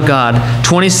the Son of God.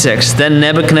 26, Then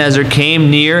Nebuchadnezzar came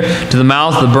near to the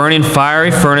mouth of the burning fiery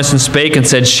furnace and spake and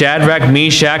said, Shadrach,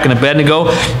 Meshach, and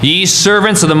Abednego, ye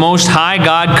servants of the Most High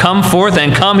God, come forth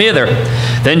and come hither.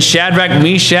 Then Shadrach,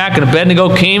 Meshach, and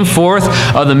Abednego came forth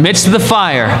of the midst of the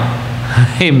fire.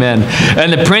 Amen.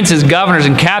 And the princes, governors,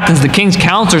 and captains, the king's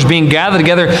counselors being gathered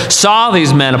together, saw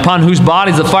these men, upon whose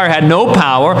bodies the fire had no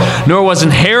power, nor was an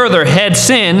hair of their head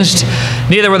singed,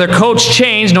 neither were their coats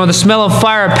changed, nor the smell of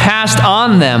fire passed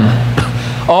on them.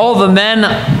 All the men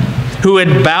who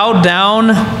had bowed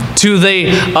down to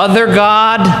the other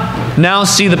God now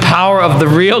see the power of the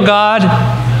real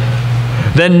God.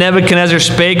 Then Nebuchadnezzar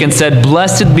spake and said,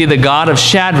 Blessed be the God of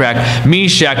Shadrach,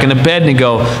 Meshach, and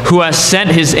Abednego, who has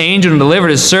sent his angel and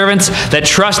delivered his servants that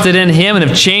trusted in him and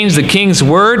have changed the king's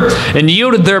word and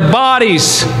yielded their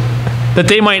bodies that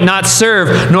they might not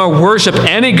serve nor worship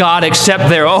any god except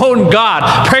their own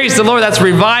God. Praise the Lord. That's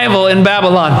revival in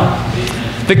Babylon.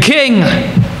 The king,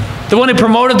 the one who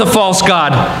promoted the false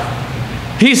god,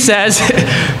 he says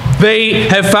they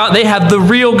have the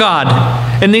real God.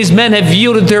 And these men have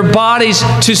yielded their bodies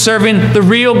to serving the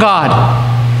real God.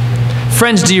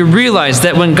 Friends, do you realize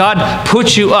that when God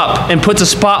puts you up and puts a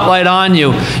spotlight on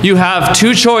you, you have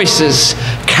 2 choices.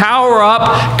 Cower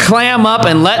up, clam up,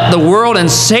 and let the world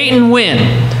and Satan win.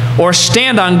 Or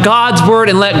stand on God's word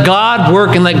and let God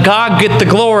work and let God get the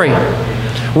glory.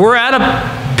 We're at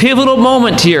a pivotal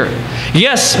moment here.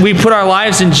 Yes, we put our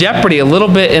lives in jeopardy a little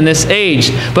bit in this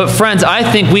age. But friends, I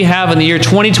think we have in the year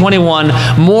 2021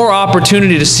 more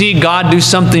opportunity to see God do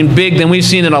something big than we've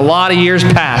seen in a lot of years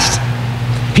past.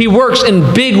 He works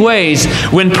in big ways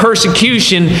when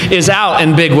persecution is out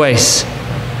in big ways.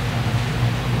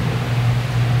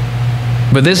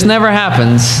 But this never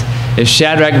happens if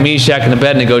Shadrach, Meshach, and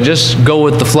Abednego just go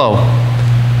with the flow.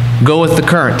 Go with the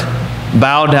current.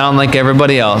 bow down like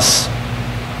everybody else,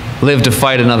 live to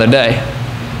fight another day.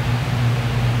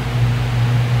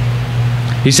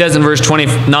 He says in verse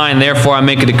 29, therefore I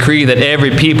make a decree that every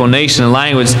people, nation, and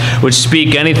language which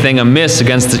speak anything amiss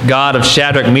against the God of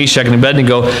Shadrach, Meshach, and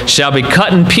Abednego shall be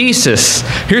cut in pieces.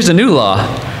 Here's a new law.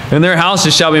 And their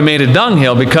houses shall be made a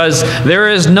dunghill, because there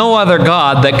is no other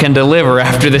God that can deliver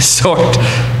after this sort.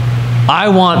 I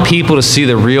want people to see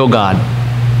the real God.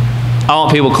 I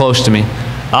want people close to me.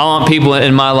 I want people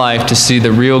in my life to see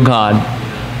the real God.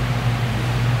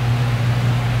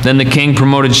 Then the king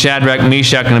promoted Shadrach,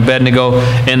 Meshach, and Abednego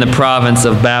in the province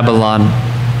of Babylon.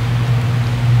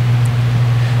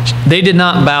 They did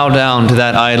not bow down to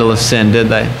that idol of sin, did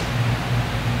they?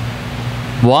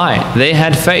 Why? They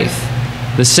had faith.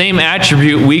 The same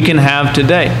attribute we can have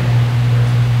today.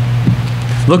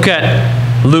 Look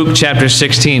at Luke chapter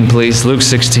 16, please. Luke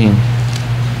 16.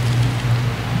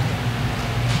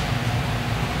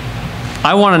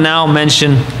 I want to now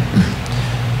mention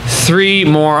 3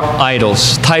 more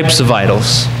idols, types of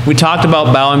idols. We talked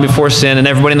about bowing before sin, and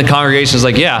everybody in the congregation is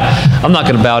like, yeah, I'm not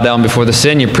going to bow down before the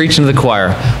sin. You're preaching to the choir.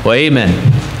 Well,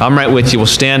 amen. I'm right with you. We'll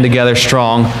stand together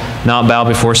strong, not bow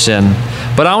before sin.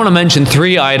 But I want to mention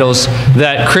 3 idols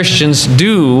that Christians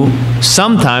do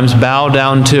sometimes bow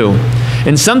down to.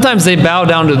 And sometimes they bow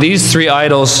down to these 3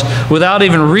 idols without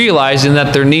even realizing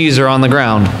that their knees are on the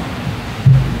ground.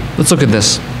 Let's look at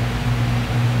this.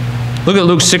 Look at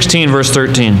Luke 16, verse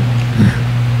 13.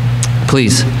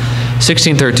 Please.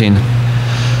 16:13.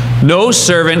 No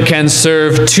servant can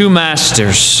serve 2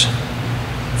 masters,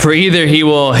 for either he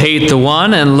will hate the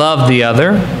one and love the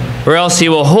other, or else he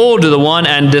will hold to the one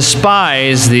and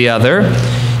despise the other.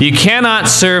 You cannot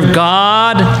serve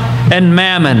God and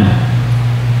mammon.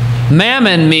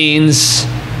 Mammon means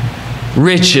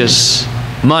riches,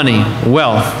 money,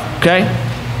 wealth. Okay?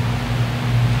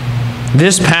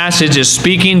 This passage is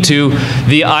speaking to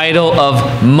the idol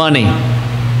of money.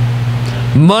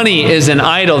 Money is an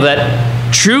idol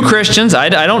that true Christians, I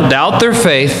don't doubt their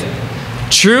faith,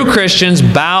 true Christians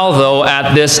bow, though,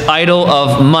 at this idol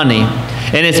of money.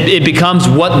 And it becomes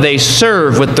what they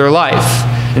serve with their life.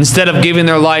 Instead of giving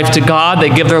their life to God, they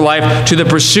give their life to the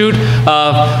pursuit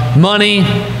of money,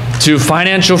 to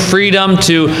financial freedom,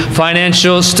 to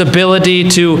financial stability,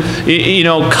 to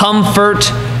comfort,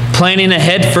 planning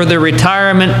ahead for their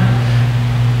retirement.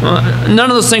 None of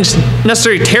those things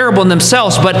necessarily terrible in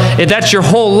themselves, but if that's your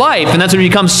whole life and that's what you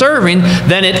become serving,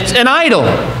 then it's an idol.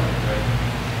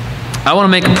 I want to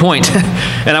make a point,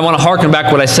 and I want to harken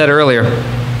back what I said earlier.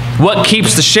 What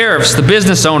keeps the sheriffs, the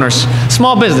business owners,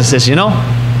 small businesses,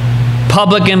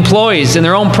 public employees in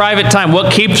their own private time,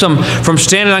 what keeps them from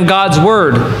standing on God's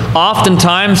word?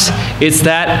 Oftentimes, it's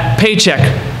that paycheck.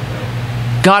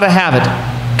 Gotta have it.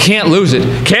 Can't lose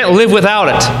it. Can't live without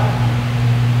it.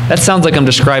 That sounds like I'm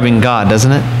describing God,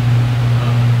 doesn't it?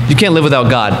 You can't live without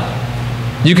God.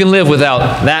 You can live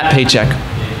without that paycheck.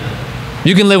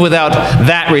 You can live without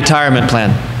that retirement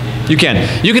plan. You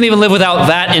can. You can even live without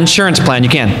that insurance plan. You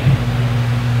can.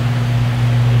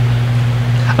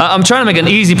 I'm trying to make an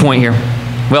easy point here.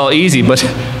 Well, easy, but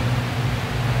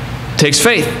it takes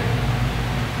faith.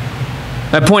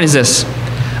 My point is this.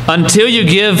 Until you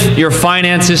give your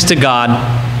finances to God,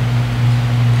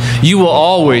 you will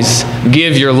always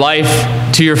give your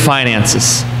life to your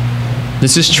finances.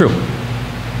 This is true.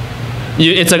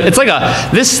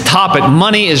 This topic,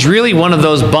 money, is really one of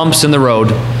those bumps in the road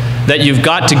that you've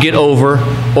got to get over,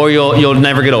 or you'll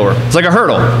never get over. It's like a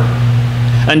hurdle.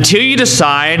 Until you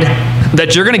decide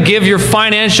that you're going to give your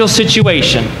financial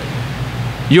situation,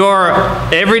 your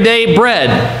everyday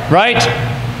bread, right?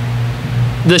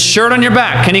 The shirt on your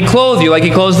back, can He clothe you like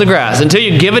He clothes the grass? Until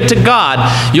you give it to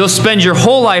God, you'll spend your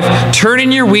whole life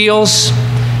turning your wheels,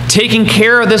 taking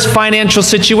care of this financial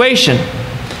situation.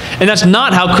 And that's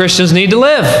not how Christians need to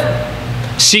live.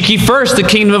 Seek ye first the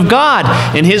kingdom of God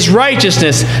and His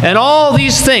righteousness, and all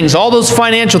these things, all those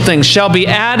financial things, shall be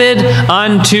added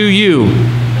unto you.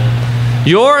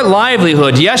 Your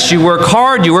livelihood, yes, you work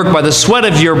hard, you work by the sweat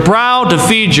of your brow to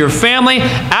feed your family,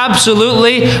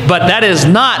 absolutely, but that is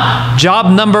not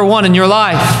job number 1 in your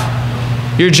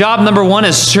life. Your job number 1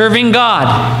 is serving God.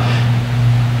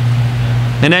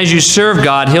 And as you serve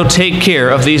God, He'll take care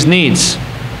of these needs.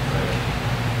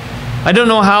 I don't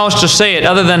know how else to say it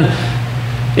other than,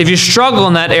 if you struggle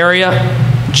in that area,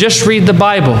 just read the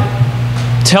Bible.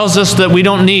 It tells us that we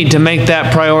don't need to make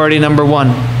that priority number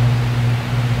 1.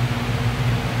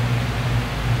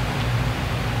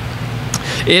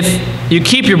 If you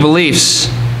keep your beliefs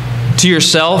to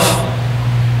yourself,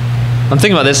 I'm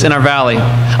thinking about this in our valley.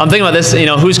 I'm thinking about this,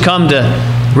 who's come to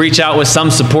reach out with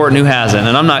some support and who hasn't.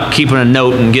 And I'm not keeping a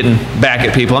note and getting back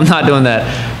at people. I'm not doing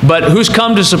that. But who's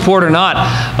come to support or not?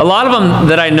 A lot of them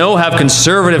that I know have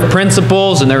conservative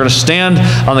principles and they're going to stand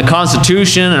on the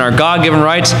Constitution and our God-given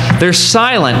rights. They're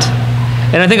silent.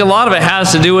 And I think a lot of it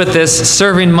has to do with this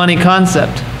serving money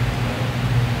concept.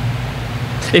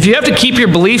 If you have to keep your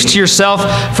beliefs to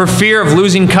yourself for fear of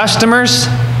losing customers,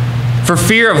 for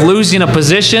fear of losing a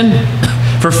position,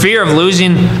 for fear of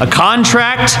losing a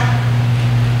contract,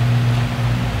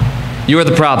 you are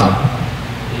the problem.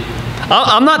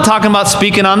 I'm not talking about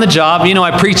speaking on the job. You know,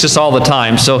 I preach this all the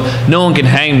time, so no one can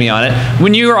hang me on it.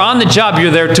 When you are on the job,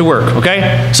 you're there to work,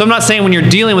 okay? So I'm not saying when you're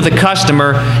dealing with a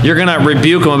customer, you're going to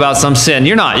rebuke them about some sin.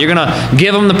 You're not. You're going to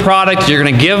give them the product. You're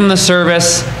going to give them the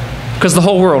service, because the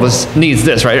whole world needs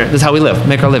this, right? This is how we live,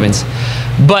 make our livings.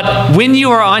 But when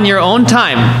you are on your own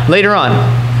time, later on,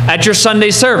 at your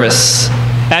Sunday service,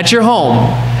 at your home,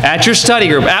 at your study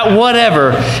group, at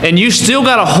whatever, and you still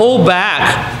got to hold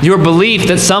back your belief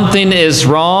that something is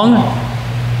wrong,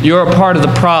 you're a part of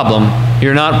the problem.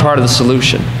 You're not part of the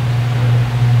solution.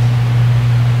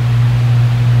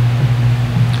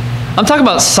 I'm talking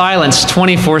about silence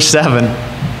 24/7.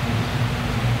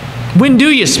 When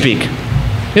do you speak?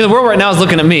 You know, the world right now is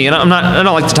looking at me, and I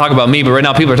don't like to talk about me, but right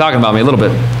now people are talking about me a little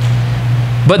bit.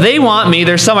 But they want me.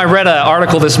 There's some, I read an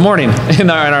article this morning in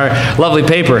our lovely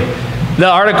paper. The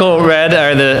article read,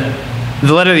 or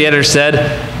the letter of the editor said,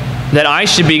 that I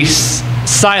should be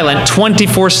silent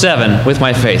 24/7 with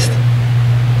my faith.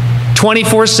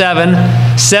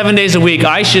 24/7, 7 days a week.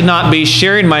 I should not be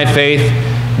sharing my faith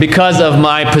because of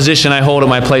my position I hold at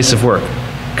my place of work.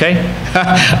 Okay?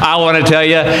 I want to tell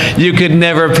you, you could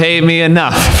never pay me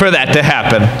enough for that to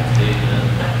happen.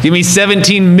 Give me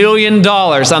 $17 million.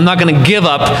 I'm not going to give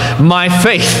up my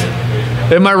faith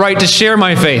and my right to share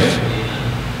my faith.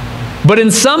 But in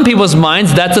some people's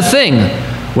minds, that's a thing.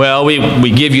 Well,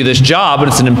 we give you this job, but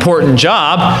it's an important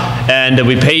job, and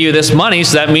we pay you this money,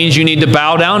 so that means you need to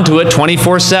bow down to it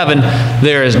 24/7.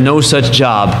 There is no such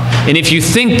job. And if you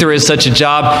think there is such a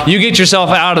job, you get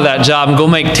yourself out of that job and go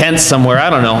make tents somewhere. I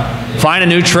don't know. Find a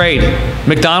new trade.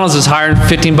 McDonald's is hiring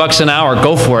 $15 an hour.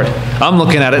 Go for it. I'm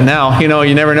looking at it now. You know,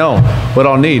 you never know what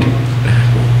I'll need.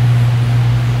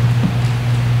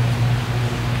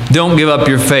 Don't give up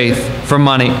your faith for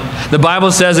money. The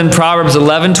Bible says in Proverbs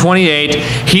 11:28,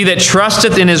 "He that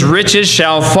trusteth in his riches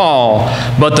shall fall,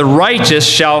 but the righteous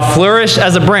shall flourish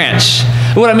as a branch."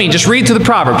 What I mean, just read through the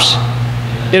Proverbs.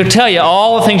 It'll tell you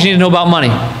all the things you need to know about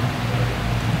money.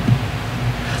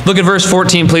 Look at verse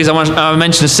 14, please. I want to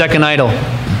mention a second idol.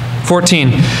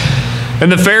 14.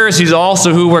 "And the Pharisees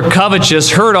also, who were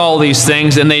covetous, heard all these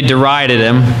things, and they derided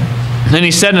him. And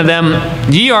he said unto them,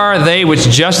 Ye are they which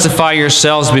justify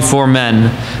yourselves before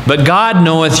men, but God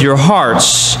knoweth your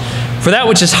hearts. For that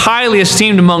which is highly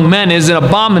esteemed among men is an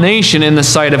abomination in the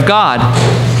sight of God.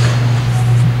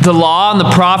 The law and the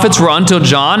prophets were until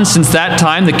John. Since that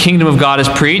time the kingdom of God is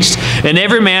preached, and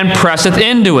every man presseth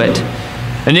into it.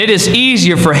 And it is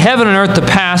easier for heaven and earth to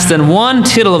pass than one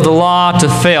tittle of the law to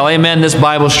fail." Amen. This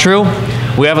Bible's true.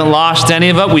 We haven't lost any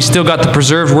of it. We still got the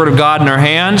preserved Word of God in our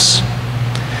hands.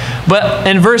 But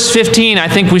in verse 15, I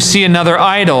think we see another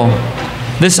idol.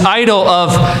 This idol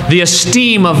of the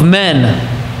esteem of men.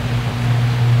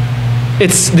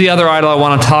 It's the other idol I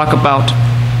want to talk about.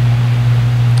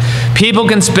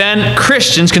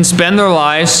 Christians can spend their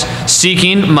lives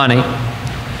seeking money.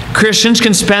 Christians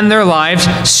can spend their lives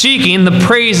seeking the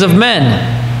praise of men.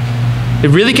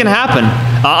 It really can happen.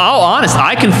 I'll honest,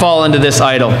 I can fall into this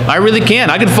idol. I really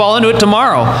can. I could fall into it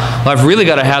tomorrow. I've really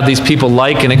got to have these people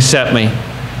like and accept me.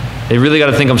 They really got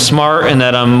to think I'm smart and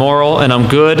that I'm moral and I'm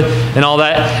good and all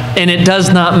that. And it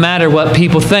does not matter what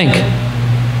people think.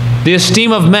 The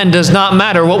esteem of men does not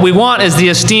matter. What we want is the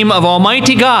esteem of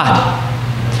Almighty God.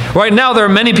 Right now there are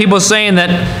many people saying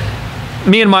that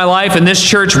me and my life in this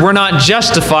church, we're not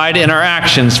justified in our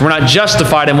actions. We're not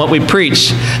justified in what we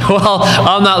preach. Well,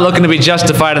 I'm not looking to be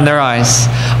justified in their eyes.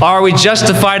 Are we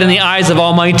justified in the eyes of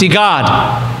Almighty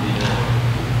God?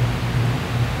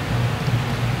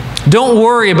 Don't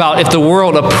worry about if the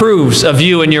world approves of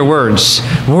you and your words.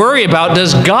 Worry about,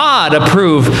 does God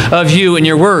approve of you and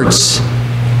your words?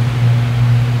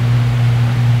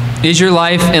 Is your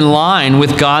life in line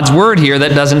with God's word here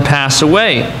that doesn't pass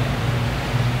away?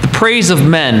 The praise of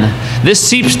men. This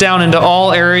seeps down into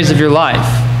all areas of your life.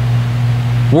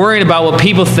 Worrying about what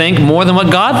people think more than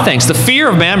what God thinks. The fear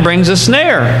of man brings a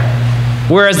snare,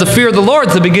 whereas the fear of the Lord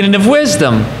is the beginning of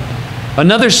wisdom.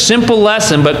 Another simple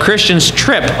lesson, but Christians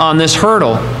trip on this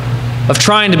hurdle of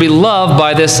trying to be loved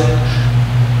by this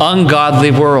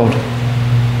ungodly world.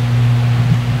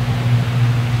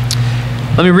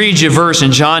 Let me read you a verse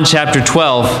in John chapter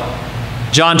 12.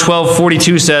 John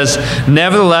 12:42 says,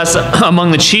 "Nevertheless,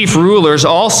 among the chief rulers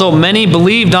also many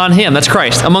believed on him." That's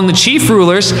Christ. "Among the chief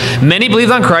rulers many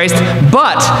believed on Christ,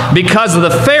 but because of the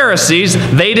Pharisees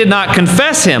they did not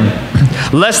confess him,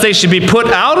 lest they should be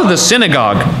put out of the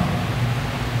synagogue."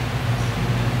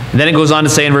 And then it goes on to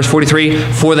say in verse 43,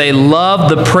 "For they love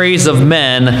the praise of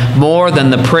men more than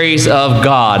the praise of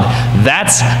God."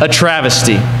 That's a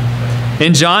travesty.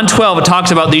 In John 12, it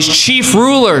talks about these chief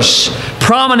rulers,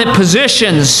 prominent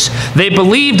positions. They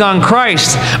believed on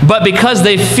Christ, but because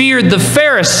they feared the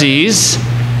Pharisees,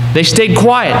 they stayed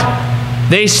quiet.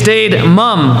 They stayed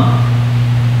mum.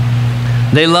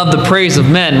 They loved the praise of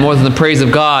men more than the praise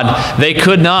of God. They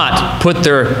could not put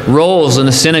their roles in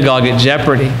the synagogue at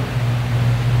jeopardy.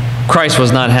 Christ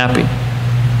was not happy.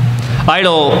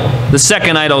 The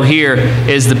second idol here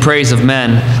is the praise of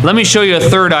men. Let me show you a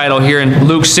third idol here in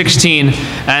Luke 16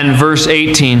 and verse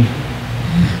 18.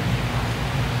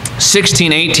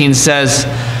 16:18 says,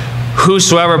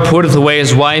 "Whosoever putteth away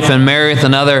his wife and marrieth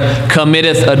another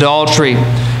committeth adultery.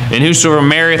 And whosoever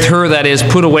marrieth her that is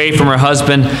put away from her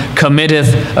husband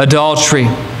committeth adultery."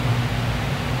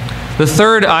 The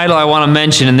third idol I want to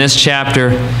mention in this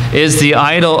chapter is the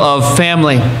idol of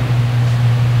family.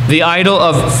 The idol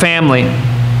of family.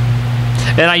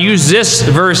 And I use this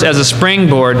verse as a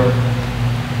springboard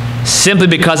simply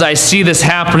because I see this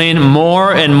happening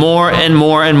more and more and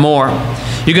more and more.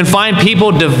 You can find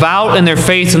people devout in their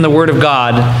faith in the Word of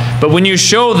God, but when you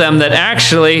show them that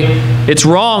actually it's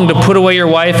wrong to put away your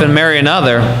wife and marry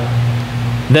another,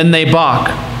 then they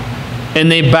balk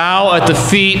and they bow at the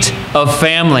feet of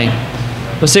family.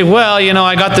 They'll say, "Well, you know,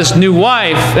 I got this new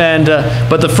wife,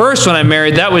 but the first one I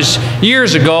married, that was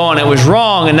years ago, and it was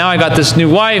wrong, and now I got this new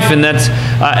wife, and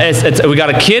we got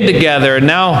a kid together, and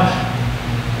now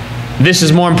this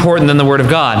is more important than the Word of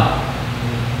God."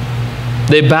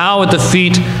 They bow at the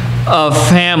feet of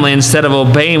family instead of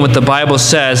obeying what the Bible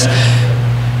says.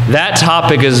 That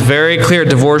topic is very clear,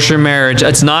 divorce or marriage.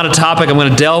 It's not a topic I'm going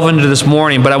to delve into this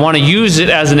morning, but I want to use it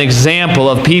as an example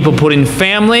of people putting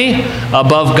family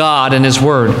above God and His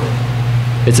Word.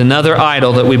 It's another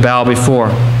idol that we bow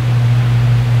before.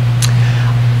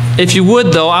 If you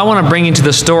would, though, I want to bring you to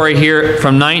the story here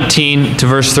from 19 to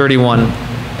verse 31.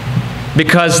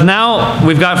 Because now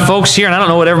we've got folks here, and I don't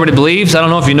know what everybody believes. I don't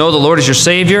know if you know the Lord as your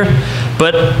Savior,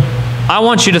 but I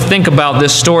want you to think about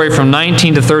this story from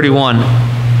 19 to 31.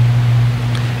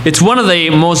 It's one of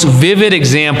the most vivid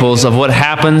examples of what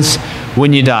happens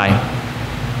when you die.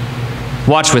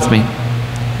 Watch with me.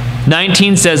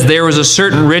 19 says, "There was a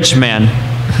certain rich man,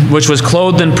 which was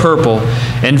clothed in purple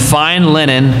and fine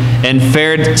linen, and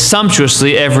fared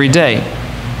sumptuously every day.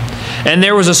 And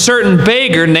there was a certain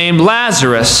beggar named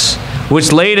Lazarus,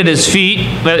 which laid at his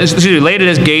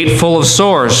gate full of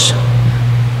sores."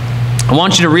 I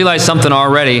want you to realize something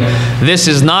already. This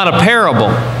is not a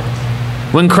parable.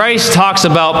 When Christ talks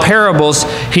about parables,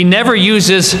 He never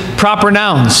uses proper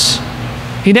nouns.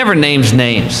 He never names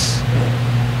names.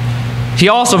 He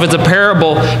also, if it's a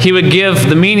parable, He would give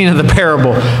the meaning of the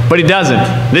parable, but He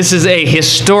doesn't. This is a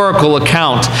historical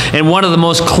account, and one of the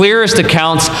most clearest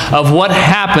accounts of what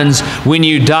happens when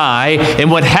you die, and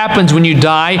what happens when you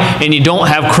die and you don't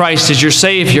have Christ as your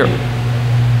Savior.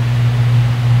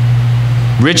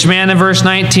 Rich man in verse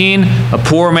 19, a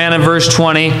poor man in verse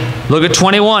 20. Look at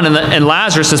 21. And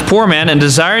Lazarus, this poor man, and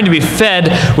desiring to be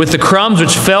fed with the crumbs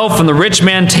which fell from the rich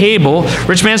man's table,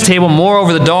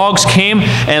 moreover the dogs came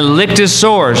and licked his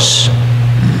sores.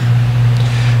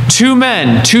 Two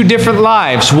men, two different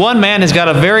lives. One man has got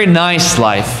a very nice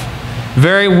life,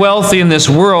 very wealthy in this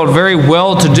world, very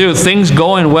well-to-do, things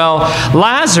going well.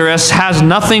 Lazarus has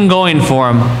nothing going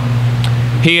for him.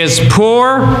 He is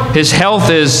poor, his health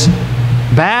is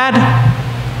bad.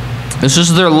 This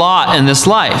is their lot in this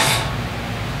life.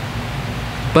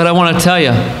 But I want to tell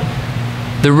you,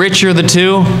 the richer of the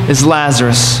two is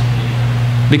Lazarus,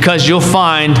 because you'll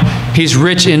find he's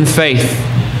rich in faith.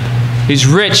 He's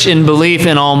rich in belief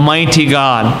in Almighty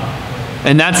God.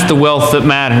 And that's the wealth that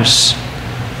matters.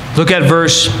 Look at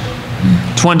verse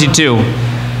 22.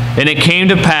 "And it came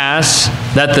to pass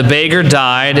that the beggar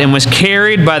died and was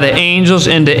carried by the angels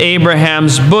into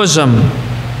Abraham's bosom.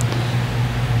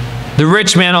 The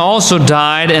rich man also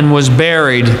died and was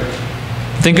buried."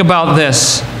 Think about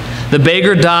this. The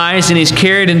beggar dies and he's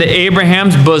carried into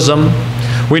Abraham's bosom.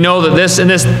 We know that this in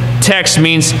this text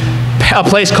means a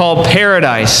place called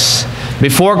paradise.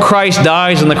 Before Christ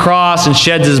dies on the cross and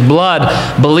sheds His blood,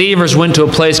 believers went to a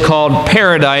place called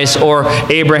paradise, or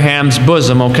Abraham's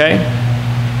bosom, okay?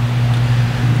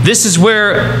 This is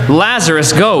where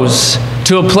Lazarus goes,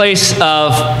 to a place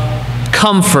of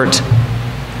comfort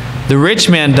The rich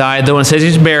man died, though, and says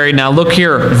he's buried. Now look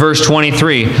here, verse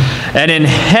 23. And in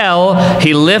hell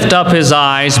he lift up his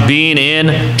eyes, being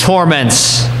in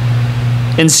torments,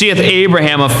 and seeth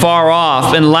Abraham afar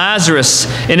off, and Lazarus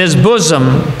in his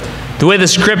bosom. The way the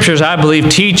Scriptures, I believe,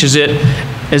 teaches it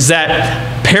is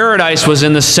that paradise was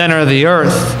in the center of the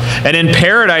earth. And in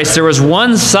paradise, there was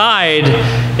one side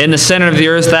in the center of the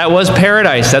earth that was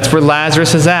paradise. That's where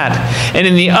Lazarus is at. And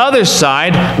in the other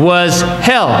side was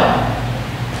hell.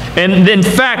 And in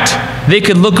fact, they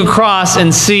could look across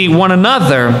and see one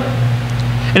another.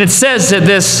 And it says that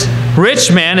this rich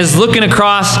man is looking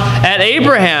across at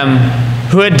Abraham,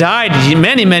 who had died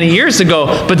many, many years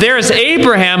ago. But there is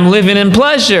Abraham living in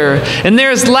pleasure. And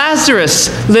there is Lazarus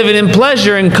living in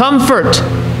pleasure and comfort.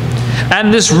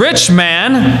 And this rich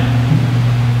man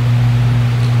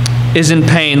is in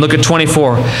pain. Look at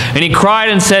 24. And he cried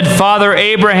and said, Father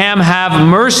Abraham, have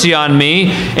mercy on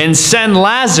me, and send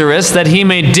Lazarus, that he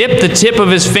may dip the tip of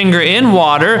his finger in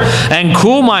water, and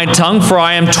cool my tongue, for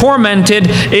I am tormented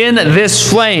in this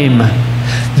flame.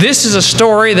 This is a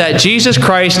story that Jesus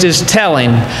Christ is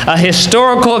telling, a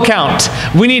historical account.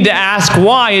 We need to ask,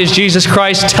 why is Jesus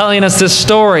Christ telling us this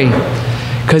story?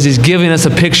 Because he's giving us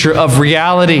a picture of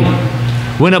reality.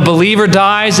 When a believer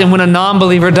dies and when a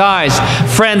non-believer dies.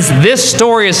 Friends, this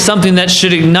story is something that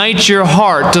should ignite your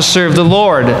heart to serve the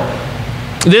Lord.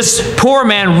 This poor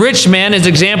man, rich man, is an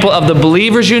example of the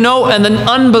believers you know and the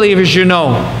unbelievers you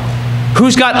know.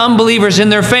 Who's got unbelievers in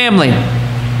their family?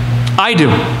 I do.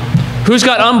 Who's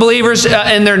got unbelievers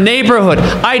in their neighborhood?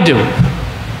 I do.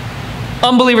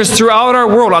 Unbelievers throughout our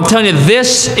world. I'm telling you,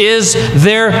 this is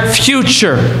their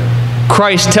future,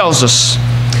 Christ tells us.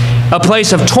 A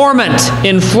place of torment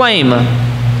in flame.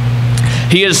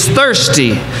 He is thirsty.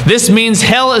 This means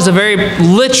hell is a very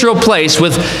literal place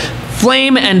with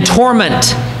flame and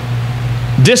torment,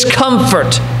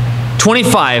 discomfort.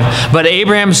 25, but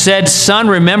Abraham said, Son,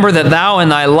 remember that thou in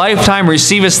thy lifetime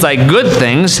receivest thy good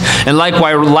things, and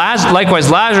likewise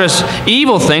Lazarus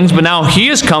evil things, but now he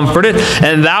is comforted,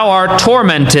 and thou art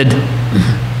tormented.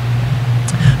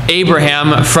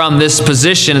 Abraham, from this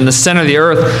position in the center of the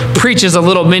earth, preaches a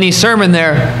little mini sermon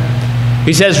there.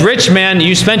 He says, rich man,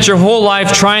 you spent your whole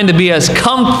life trying to be as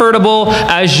comfortable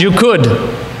as you could.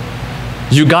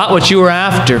 You got what you were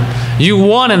after. You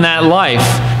won in that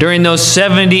life during those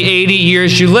 70, 80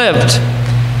 years you lived.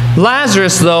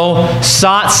 Lazarus, though,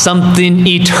 sought something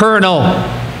eternal.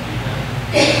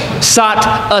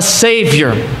 Sought a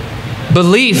Savior.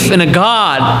 Belief in a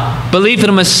God. Belief in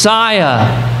a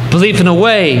Messiah. Belief in a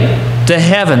way to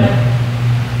heaven.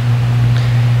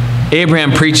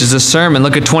 Abraham preaches a sermon.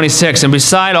 Look at 26. And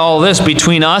beside all this,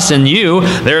 between us and you,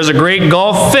 there is a great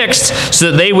gulf fixed,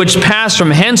 so that they which pass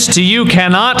from hence to you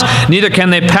cannot, neither can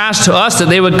they pass to us, that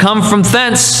they would come from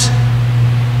thence.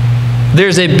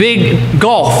 There's a big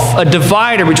gulf, a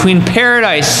divider between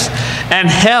paradise and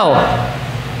hell.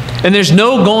 And there's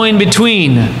no going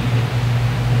between.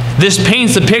 This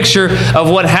paints a picture of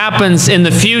what happens in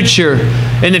the future.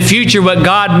 In the future, what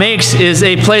God makes is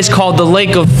a place called the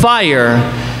lake of fire,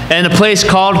 and a place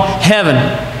called heaven.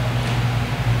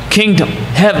 Kingdom,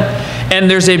 heaven. And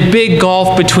there's a big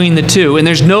gulf between the two, and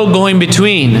there's no going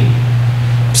between.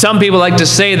 Some people like to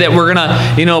say that we're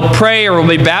going to, pray, or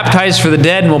we'll be baptized for the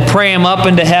dead, and we'll pray them up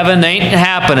into heaven. It ain't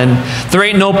happening. There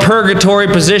ain't no purgatory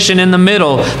position in the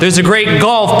middle. There's a great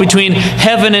gulf between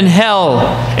heaven and hell,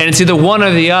 and it's either one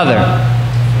or the other.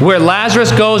 Where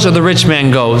Lazarus goes or the rich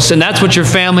man goes. And that's what your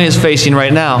family is facing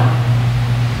right now.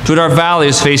 That's what our valley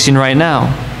is facing right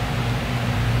now.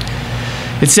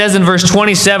 It says in verse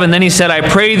 27, Then he said, I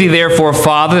pray thee therefore,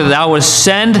 Father, that thou wouldst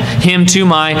send him to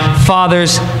my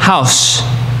father's house.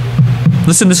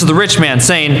 Listen, this is the rich man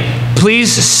saying,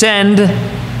 Please send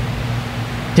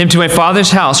him to my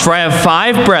father's house, for I have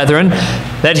 5 brethren,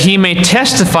 that he may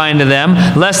testify unto them,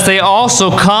 lest they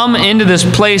also come into this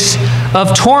place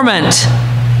of torment.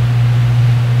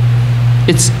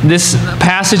 This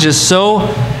passage is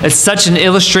it's such an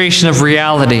illustration of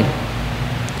reality.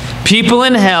 People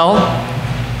in hell,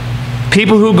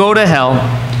 people who go to hell,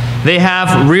 they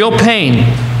have real pain.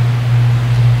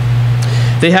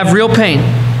 They have real pain.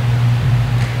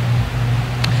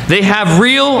 They have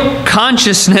real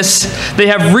consciousness. They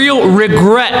have real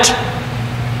regret.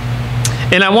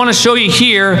 And I want to show you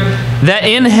here that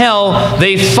in hell,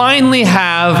 they finally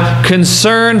have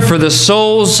concern for the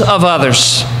souls of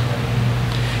others.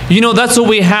 That's what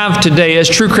we have today as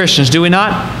true Christians, do we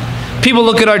not? People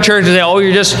look at our church and say, oh,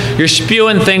 you're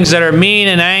spewing things that are mean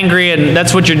and angry, and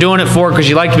that's what you're doing it for because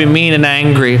you like to be mean and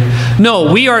angry.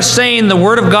 No, we are saying the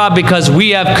Word of God because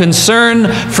we have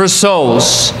concern for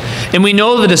souls. And we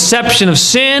know the deception of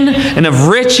sin and of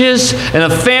riches and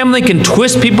of family can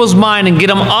twist people's mind and get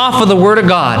them off of the Word of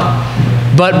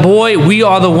God. But boy, we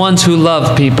are the ones who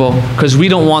love people because we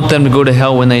don't want them to go to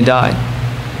hell when they die.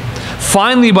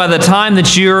 Finally, by the time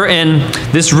that you're in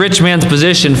this rich man's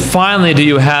position, finally do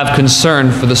you have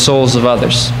concern for the souls of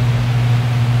others.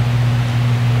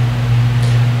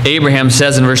 Abraham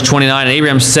says in verse 29, and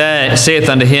Abraham saith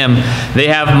unto him, they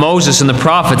have Moses and the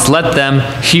prophets, let them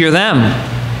hear them.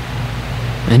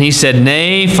 And he said,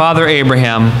 Nay, Father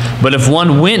Abraham, but if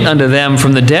one went unto them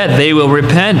from the dead, they will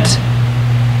repent.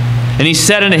 And he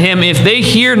said unto him, If they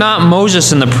hear not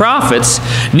Moses and the prophets,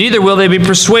 neither will they be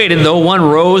persuaded, though one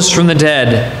rose from the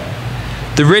dead.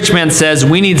 The rich man says,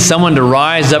 we need someone to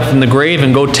rise up from the grave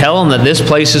and go tell them that this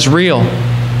place is real.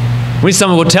 We need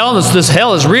someone to go tell them this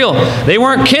hell is real. They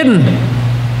weren't kidding.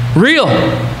 Real.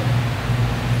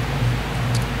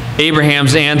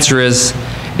 Abraham's answer is,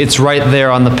 it's right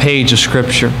there on the page of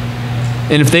Scripture.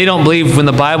 And if they don't believe when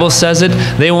the Bible says it,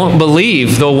 they won't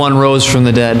believe though one rose from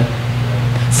the dead.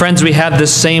 Friends, we have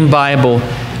this same Bible.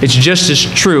 It's just as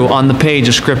true on the page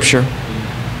of Scripture.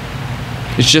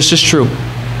 It's just as true.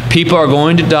 People are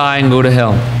going to die and go to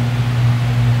hell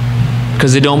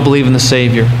because they don't believe in the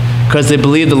Savior, because they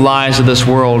believe the lies of this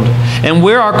world. And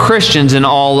where are Christians in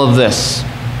all of this?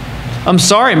 I'm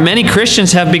sorry, many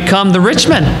Christians have become the rich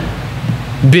men,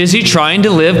 busy trying to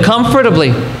live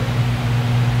comfortably,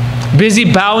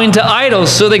 busy bowing to idols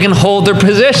so they can hold their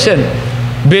position,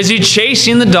 busy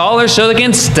chasing the dollar so they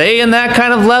can stay in that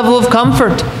kind of level of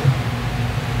comfort.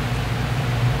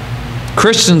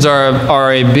 Christians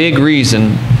are a big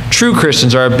reason, true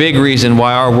Christians are a big reason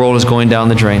why our world is going down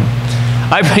the drain.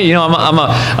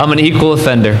 I'm an equal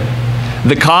offender.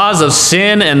 The cause of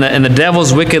sin and the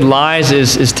devil's wicked lies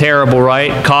is terrible,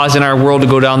 right? Causing our world to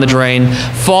go down the drain.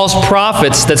 False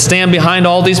prophets that stand behind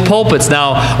all these pulpits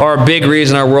now are a big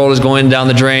reason our world is going down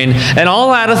the drain. And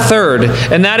I'll add a third,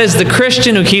 and that is the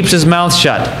Christian who keeps his mouth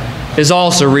shut is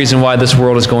also a reason why this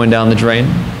world is going down the drain.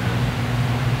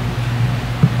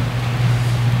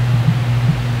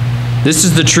 This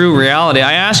is the true reality.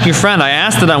 I ask you, friend, I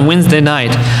asked it on Wednesday night.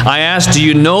 I asked, do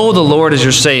you know the Lord as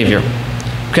your Savior?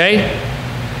 Okay?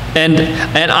 And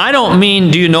I don't mean,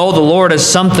 do you know the Lord as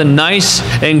something nice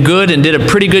and good and did a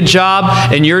pretty good job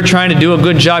and you're trying to do a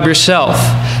good job yourself.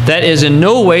 That is in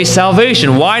no way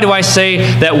salvation. Why do I say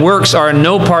that works are in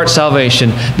no part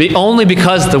salvation? Only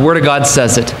because the Word of God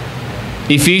says it.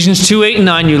 Ephesians 2, 8, and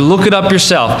 9, you look it up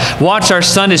yourself. Watch our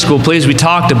Sunday school, please. We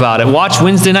talked about it. Watch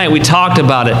Wednesday night. We talked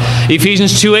about it.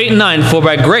 Ephesians 2, 8, and 9, for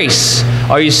by grace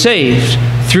are you saved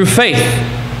through faith.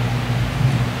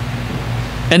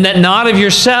 And that not of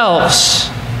yourselves.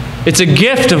 It's a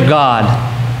gift of God.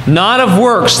 Not of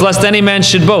works, lest any man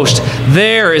should boast.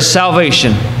 There is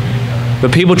salvation.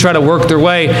 But people try to work their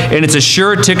way, and it's a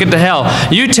sure ticket to hell.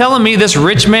 You telling me this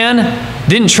rich man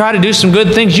didn't try to do some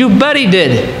good things? You bet he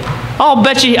did. I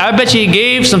bet you he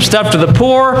gave some stuff to the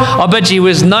poor. I'll bet you he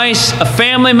was nice, a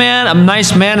family man, a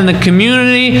nice man in the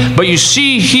community. But you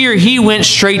see here, he went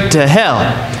straight to hell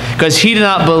because he did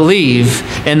not believe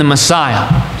in the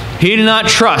Messiah. He did not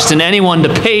trust in anyone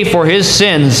to pay for his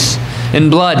sins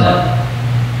in blood.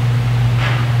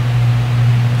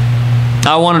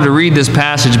 I wanted to read this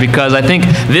passage because I think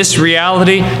this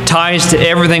reality ties to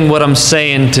everything what I'm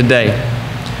saying today.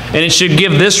 And it should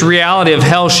give, this reality of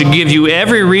hell should give you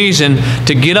every reason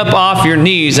to get up off your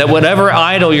knees at whatever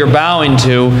idol you're bowing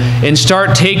to and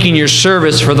start taking your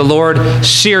service for the Lord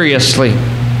seriously.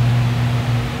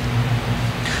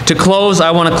 To close,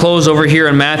 I want to close over here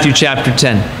in Matthew chapter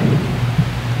 10.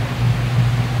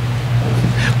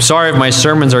 I'm sorry if my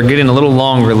sermons are getting a little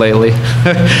longer lately.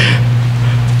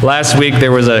 Last week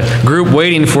there was a group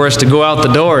waiting for us to go out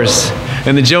the doors.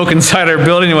 And the joke inside our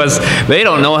building was, they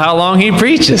don't know how long he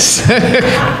preaches.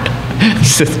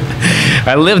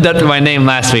 I lived up to my name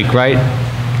last week, right?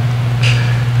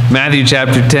 Matthew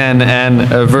chapter 10 and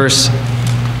verse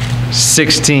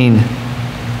 16.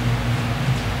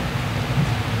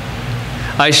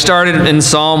 I started in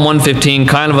Psalm 115,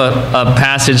 kind of a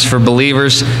passage for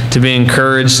believers to be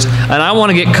encouraged. And I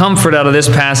want to get comfort out of this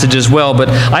passage as well. But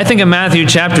I think in Matthew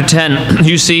chapter 10,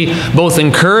 you see both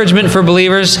encouragement for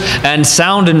believers and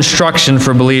sound instruction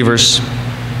for believers.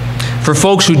 For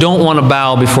folks who don't want to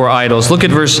bow before idols. Look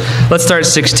at let's start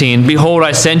 16. Behold,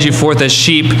 I send you forth as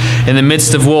sheep in the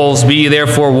midst of wolves. Be ye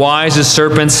therefore wise as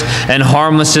serpents and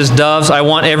harmless as doves. I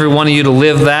want every one of you to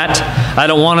live that. I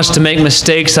don't want us to make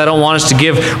mistakes. I don't want us to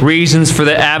give reasons for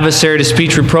the adversary to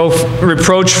speak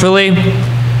reproachfully.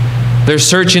 They're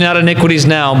searching out iniquities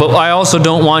now, but I also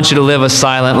don't want you to live a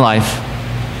silent life.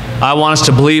 I want us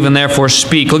to believe and therefore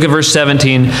speak. Look at verse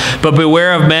 17. But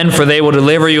beware of men, for they will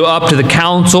deliver you up to the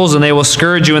councils, and they will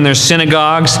scourge you in their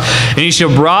synagogues. And you shall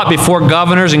be brought before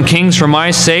governors and kings for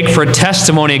my sake, for a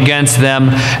testimony against them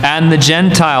and the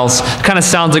Gentiles. Kind of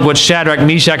sounds like what Shadrach,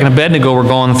 Meshach, and Abednego were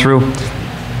going through.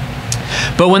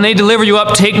 But when they deliver you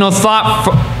up, take no thought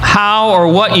for how or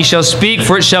what ye shall speak,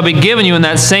 for it shall be given you in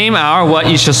that same hour what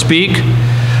ye shall speak.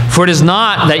 For it is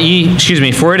not ye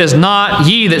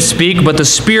that speak, but the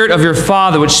Spirit of your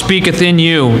Father which speaketh in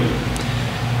you.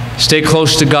 Stay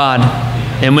close to God.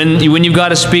 And when you've got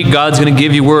to speak, God's going to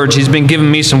give you words. He's been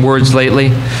giving me some words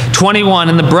lately. 21,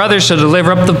 and the brother shall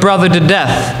deliver up the brother to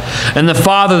death, and the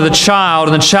father the child,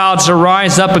 and the child shall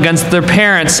rise up against their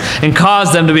parents and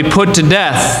cause them to be put to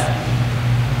death.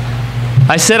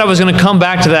 I said I was going to come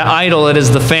back to that idol that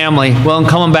is the family. Well, I'm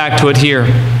coming back to it here.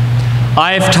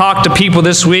 I've talked to people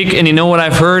this week, and you know what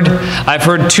I've heard? I've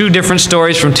heard two different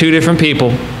stories from two different people.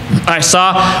 I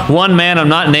saw one man, I'm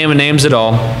not naming names at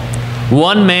all.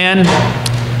 One man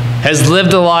has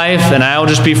lived a life, and I'll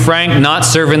just be frank, not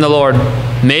serving the Lord.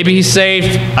 Maybe he's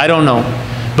saved, I don't know.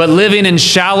 But living in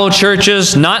shallow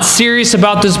churches, not serious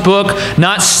about this book,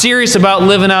 not serious about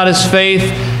living out his faith,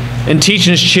 and teaching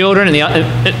his children and the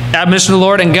admonition of the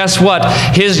Lord. And guess what?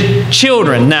 His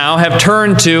children now have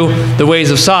turned to the ways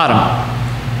of Sodom.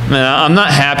 I'm not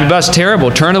happy, but it's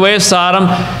terrible. Turn the way of Sodom.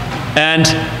 And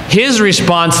his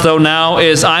response, though, now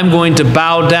is, I'm going to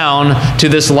bow down to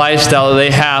this lifestyle that they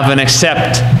have and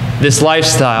accept this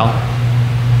lifestyle.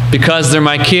 Because they're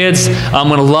my kids, I'm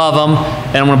going to love them,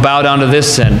 and I'm going to bow down to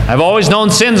this sin. I've always known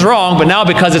sin's wrong, but now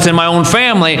because it's in my own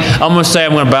family, I'm going to say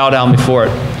I'm going to bow down before it.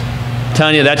 I'm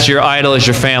telling you, that's your idol, is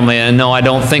your family. And no, I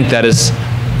don't think that is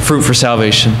fruit for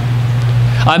salvation.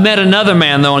 I met another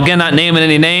man, though, again, not naming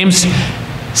any names.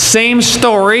 Same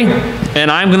story, and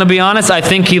I'm going to be honest, I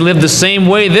think he lived the same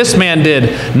way this man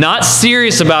did. Not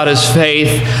serious about his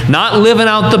faith, not living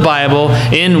out the Bible,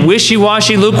 in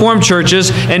wishy-washy, lukewarm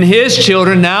churches, and his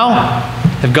children now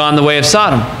have gone the way of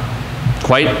Sodom.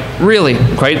 Quite fully.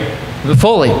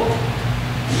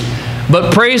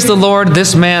 But praise the Lord,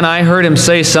 this man, I heard him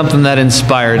say something that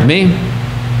inspired me.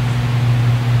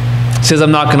 He says,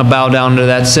 I'm not going to bow down to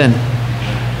that sin.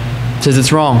 He says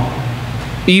it's wrong.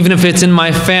 Even if it's in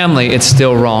my family, it's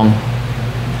still wrong.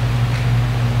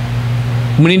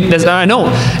 I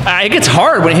know, it gets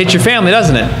hard when it hits your family,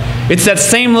 doesn't it? It's that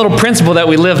same little principle that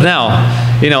we live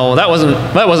now. You know, that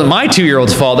wasn't my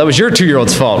 2-year-old's fault. That was your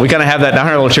 2-year-old's fault. We kind of have that in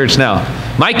our little church now.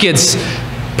 My kid's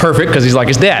perfect because he's like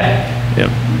his dad. You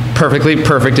know, perfectly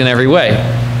perfect in every way.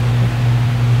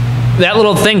 That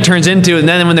little thing turns into, and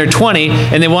then when they're 20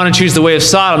 and they want to choose the way of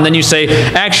Sodom, then you say,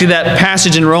 actually that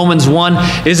passage in Romans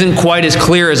 1 isn't quite as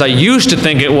clear as I used to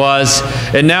think it was,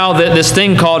 and now that this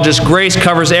thing called just grace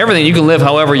covers everything, you can live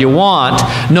however you want.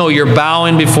 No, you're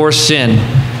bowing before sin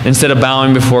instead of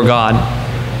bowing before God.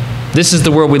 This is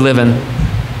the world we live in.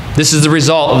 This is the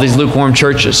result of these lukewarm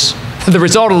churches. The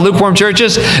result of the lukewarm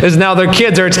churches is now their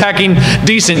kids are attacking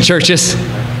decent churches.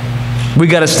 We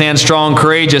got to stand strong,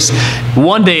 courageous.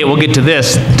 One day it will get to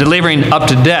this, delivering up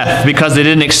to death because they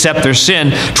didn't accept their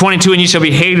sin. 22, and ye shall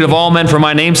be hated of all men for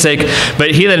my name's sake,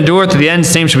 but he that endureth to the end,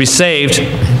 same shall be saved.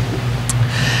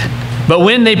 But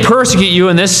when they persecute you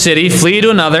in this city, flee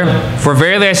to another. For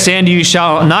verily I say unto you, you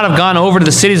shall not have gone over to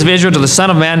the cities of Israel till the Son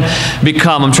of Man be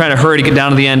come. I'm trying to hurry to get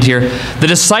down to the end here. The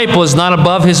disciple is not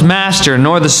above his master,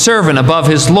 nor the servant above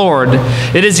his Lord.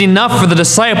 It is enough for the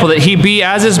disciple that he be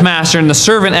as his master, and the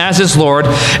servant as his Lord.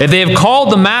 If they have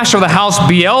called the master of the house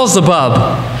Beelzebub,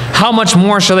 how much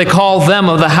more shall they call them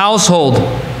of the household?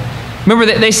 Remember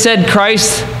that they said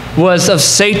Christ was of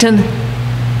Satan?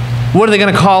 What are they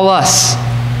going to call us?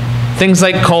 Things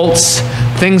like cults,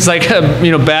 things like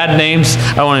bad names.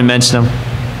 I won't even mention them.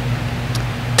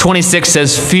 26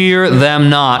 says, fear them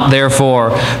not,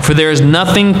 therefore, for there is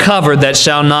nothing covered that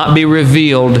shall not be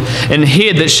revealed, and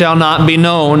hid that shall not be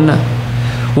known.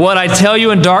 What I tell you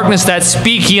in darkness, that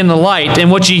speak ye in the light, and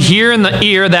what ye hear in the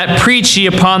ear, that preach ye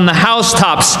upon the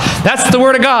housetops. That's the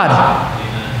word of God.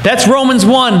 That's Romans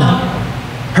 1.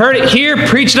 Heard it here,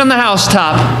 preach it on the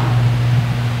housetop.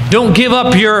 Don't give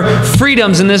up your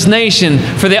freedoms in this nation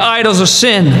for the idols of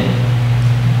sin.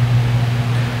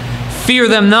 Fear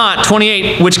them not,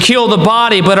 28, which kill the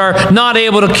body, but are not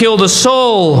able to kill the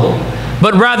soul.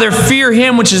 But rather fear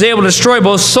him which is able to destroy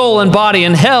both soul and body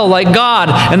in hell, like God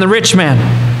and the rich man.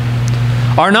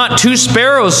 Are not 2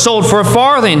 sparrows sold for a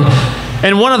farthing,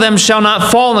 and one of them shall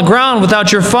not fall on the ground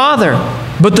without your Father?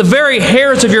 But the very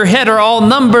hairs of your head are all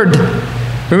numbered.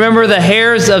 Remember the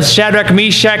hairs of Shadrach,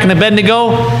 Meshach, and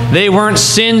Abednego? They weren't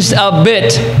singed a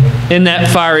bit in that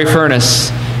fiery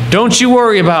furnace. Don't you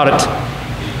worry about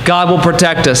it. God will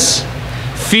protect us.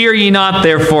 Fear ye not,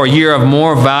 therefore, ye are of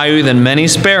more value than many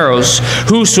sparrows.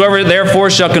 Whosoever therefore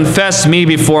shall confess me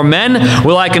before men,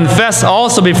 will I confess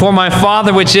also before my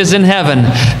Father which is in heaven.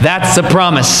 That's a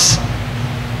promise.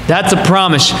 That's a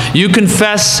promise. You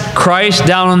confess Christ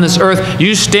down on this earth.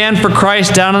 You stand for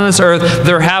Christ down on this earth.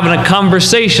 They're having a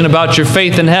conversation about your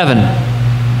faith in heaven.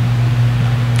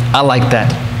 I like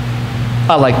that.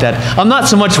 I like that. I'm not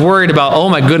so much worried about, oh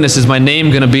my goodness, is my name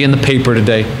going to be in the paper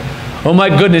today? Oh my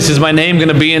goodness, is my name going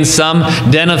to be in some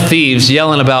den of thieves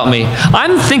yelling about me?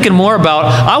 I'm thinking more about,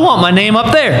 I want my name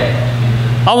up there.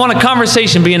 I want a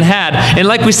conversation being had. And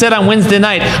like we said on Wednesday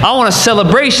night, I want a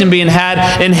celebration being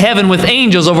had in heaven with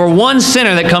angels over one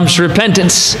sinner that comes to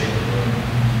repentance.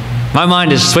 My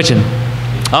mind is switching.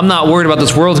 I'm not worried about what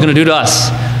this world's going to do to us.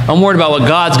 I'm worried about what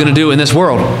God's going to do in this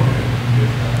world.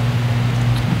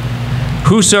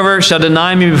 Whosoever shall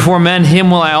deny me before men,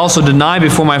 him will I also deny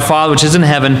before my Father which is in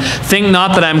heaven. Think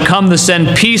not that I am come to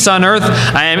send peace on earth.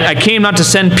 I came not to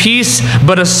send peace,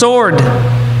 but a sword.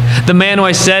 The man who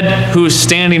I said, who is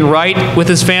standing right with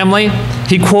his family,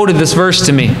 he quoted this verse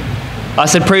to me. I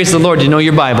said, praise the Lord, you know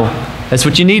your Bible. That's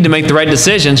what you need to make the right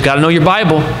decisions. Got to know your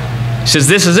Bible. He says,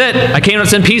 this is it. I came not to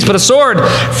send peace, but a sword.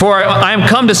 For I am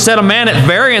come to set a man at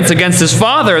variance against his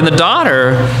father and the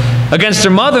daughter, against her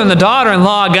mother and the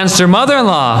daughter-in-law against her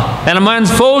mother-in-law. And a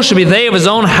man's foes shall be they of his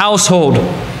own household.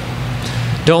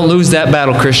 Don't lose that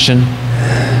battle, Christian.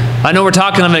 I know we're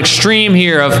talking on an extreme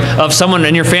here of someone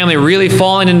in your family really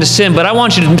falling into sin, but I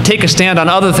want you to take a stand on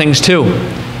other things too.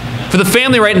 For the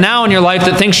family right now in your life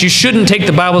that thinks you shouldn't take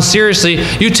the Bible seriously,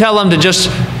 you tell them to just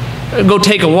go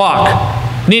take a walk.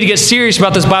 You need to get serious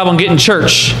about this Bible and get in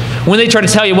church. When they try to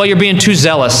tell you, well, you're being too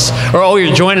zealous, or oh,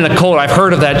 you're joining a cult, I've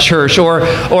heard of that church, or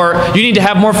you need to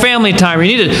have more family time, or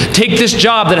you need to take this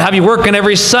job that have you working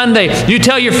every Sunday. You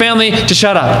tell your family to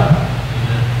shut up.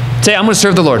 Say, I'm going to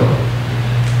serve the Lord.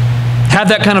 Have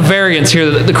that kind of variance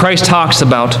here that Christ talks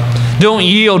about. Don't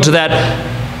yield to that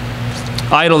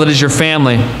idol that is your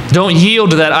family. Don't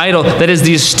yield to that idol that is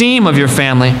the esteem of your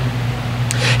family.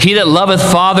 He that loveth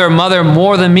father or mother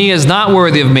more than me is not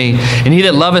worthy of me. And he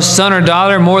that loveth son or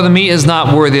daughter more than me is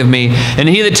not worthy of me. And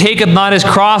he that taketh not his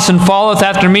cross and followeth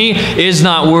after me is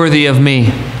not worthy of me.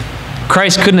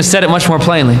 Christ couldn't have said it much more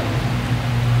plainly.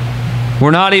 We're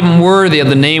not even worthy of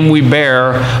the name we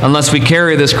bear unless we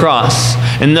carry this cross.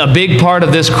 And a big part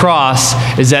of this cross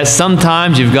is that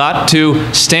sometimes you've got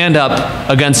to stand up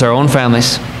against our own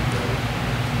families.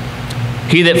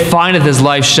 He that findeth his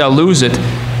life shall lose it,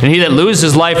 and he that loses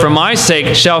his life for my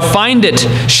sake shall find it.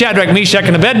 Shadrach, Meshach,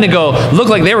 and Abednego looked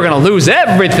like they were going to lose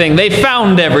everything. They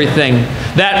found everything.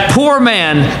 That poor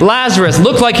man, Lazarus,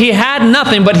 looked like he had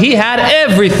nothing, but he had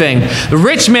everything. The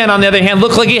rich man, on the other hand,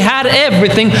 looked like he had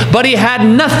everything, but he had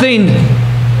nothing.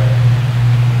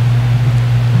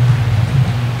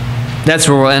 That's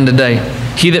where we'll end today.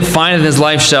 He that findeth his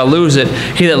life shall lose it.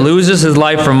 He that loses his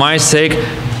life for my sake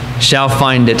shall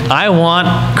find it. I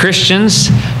want Christians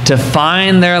to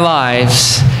find their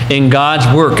lives in God's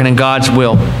work and in God's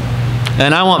will.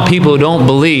 And I want people who don't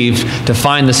believe to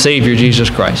find the Savior, Jesus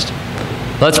Christ.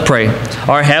 Let's pray.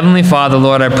 Our Heavenly Father,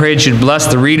 Lord, I pray that you'd bless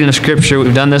the reading of Scripture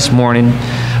we've done this morning.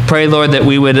 Pray, Lord, that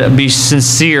we would be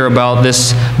sincere about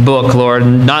this book, Lord,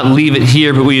 and not leave it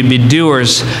here, but we would be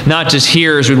doers, not just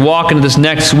hearers. We'd walk into this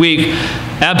next week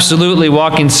absolutely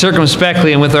walking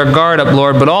circumspectly and with our guard up,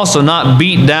 Lord, but also not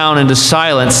beat down into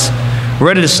silence,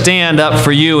 ready to stand up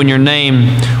for you and your name,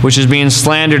 which is being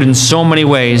slandered in so many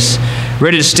ways,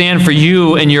 ready to stand for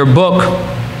you and your book.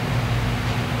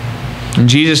 In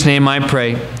Jesus' name I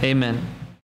pray, amen.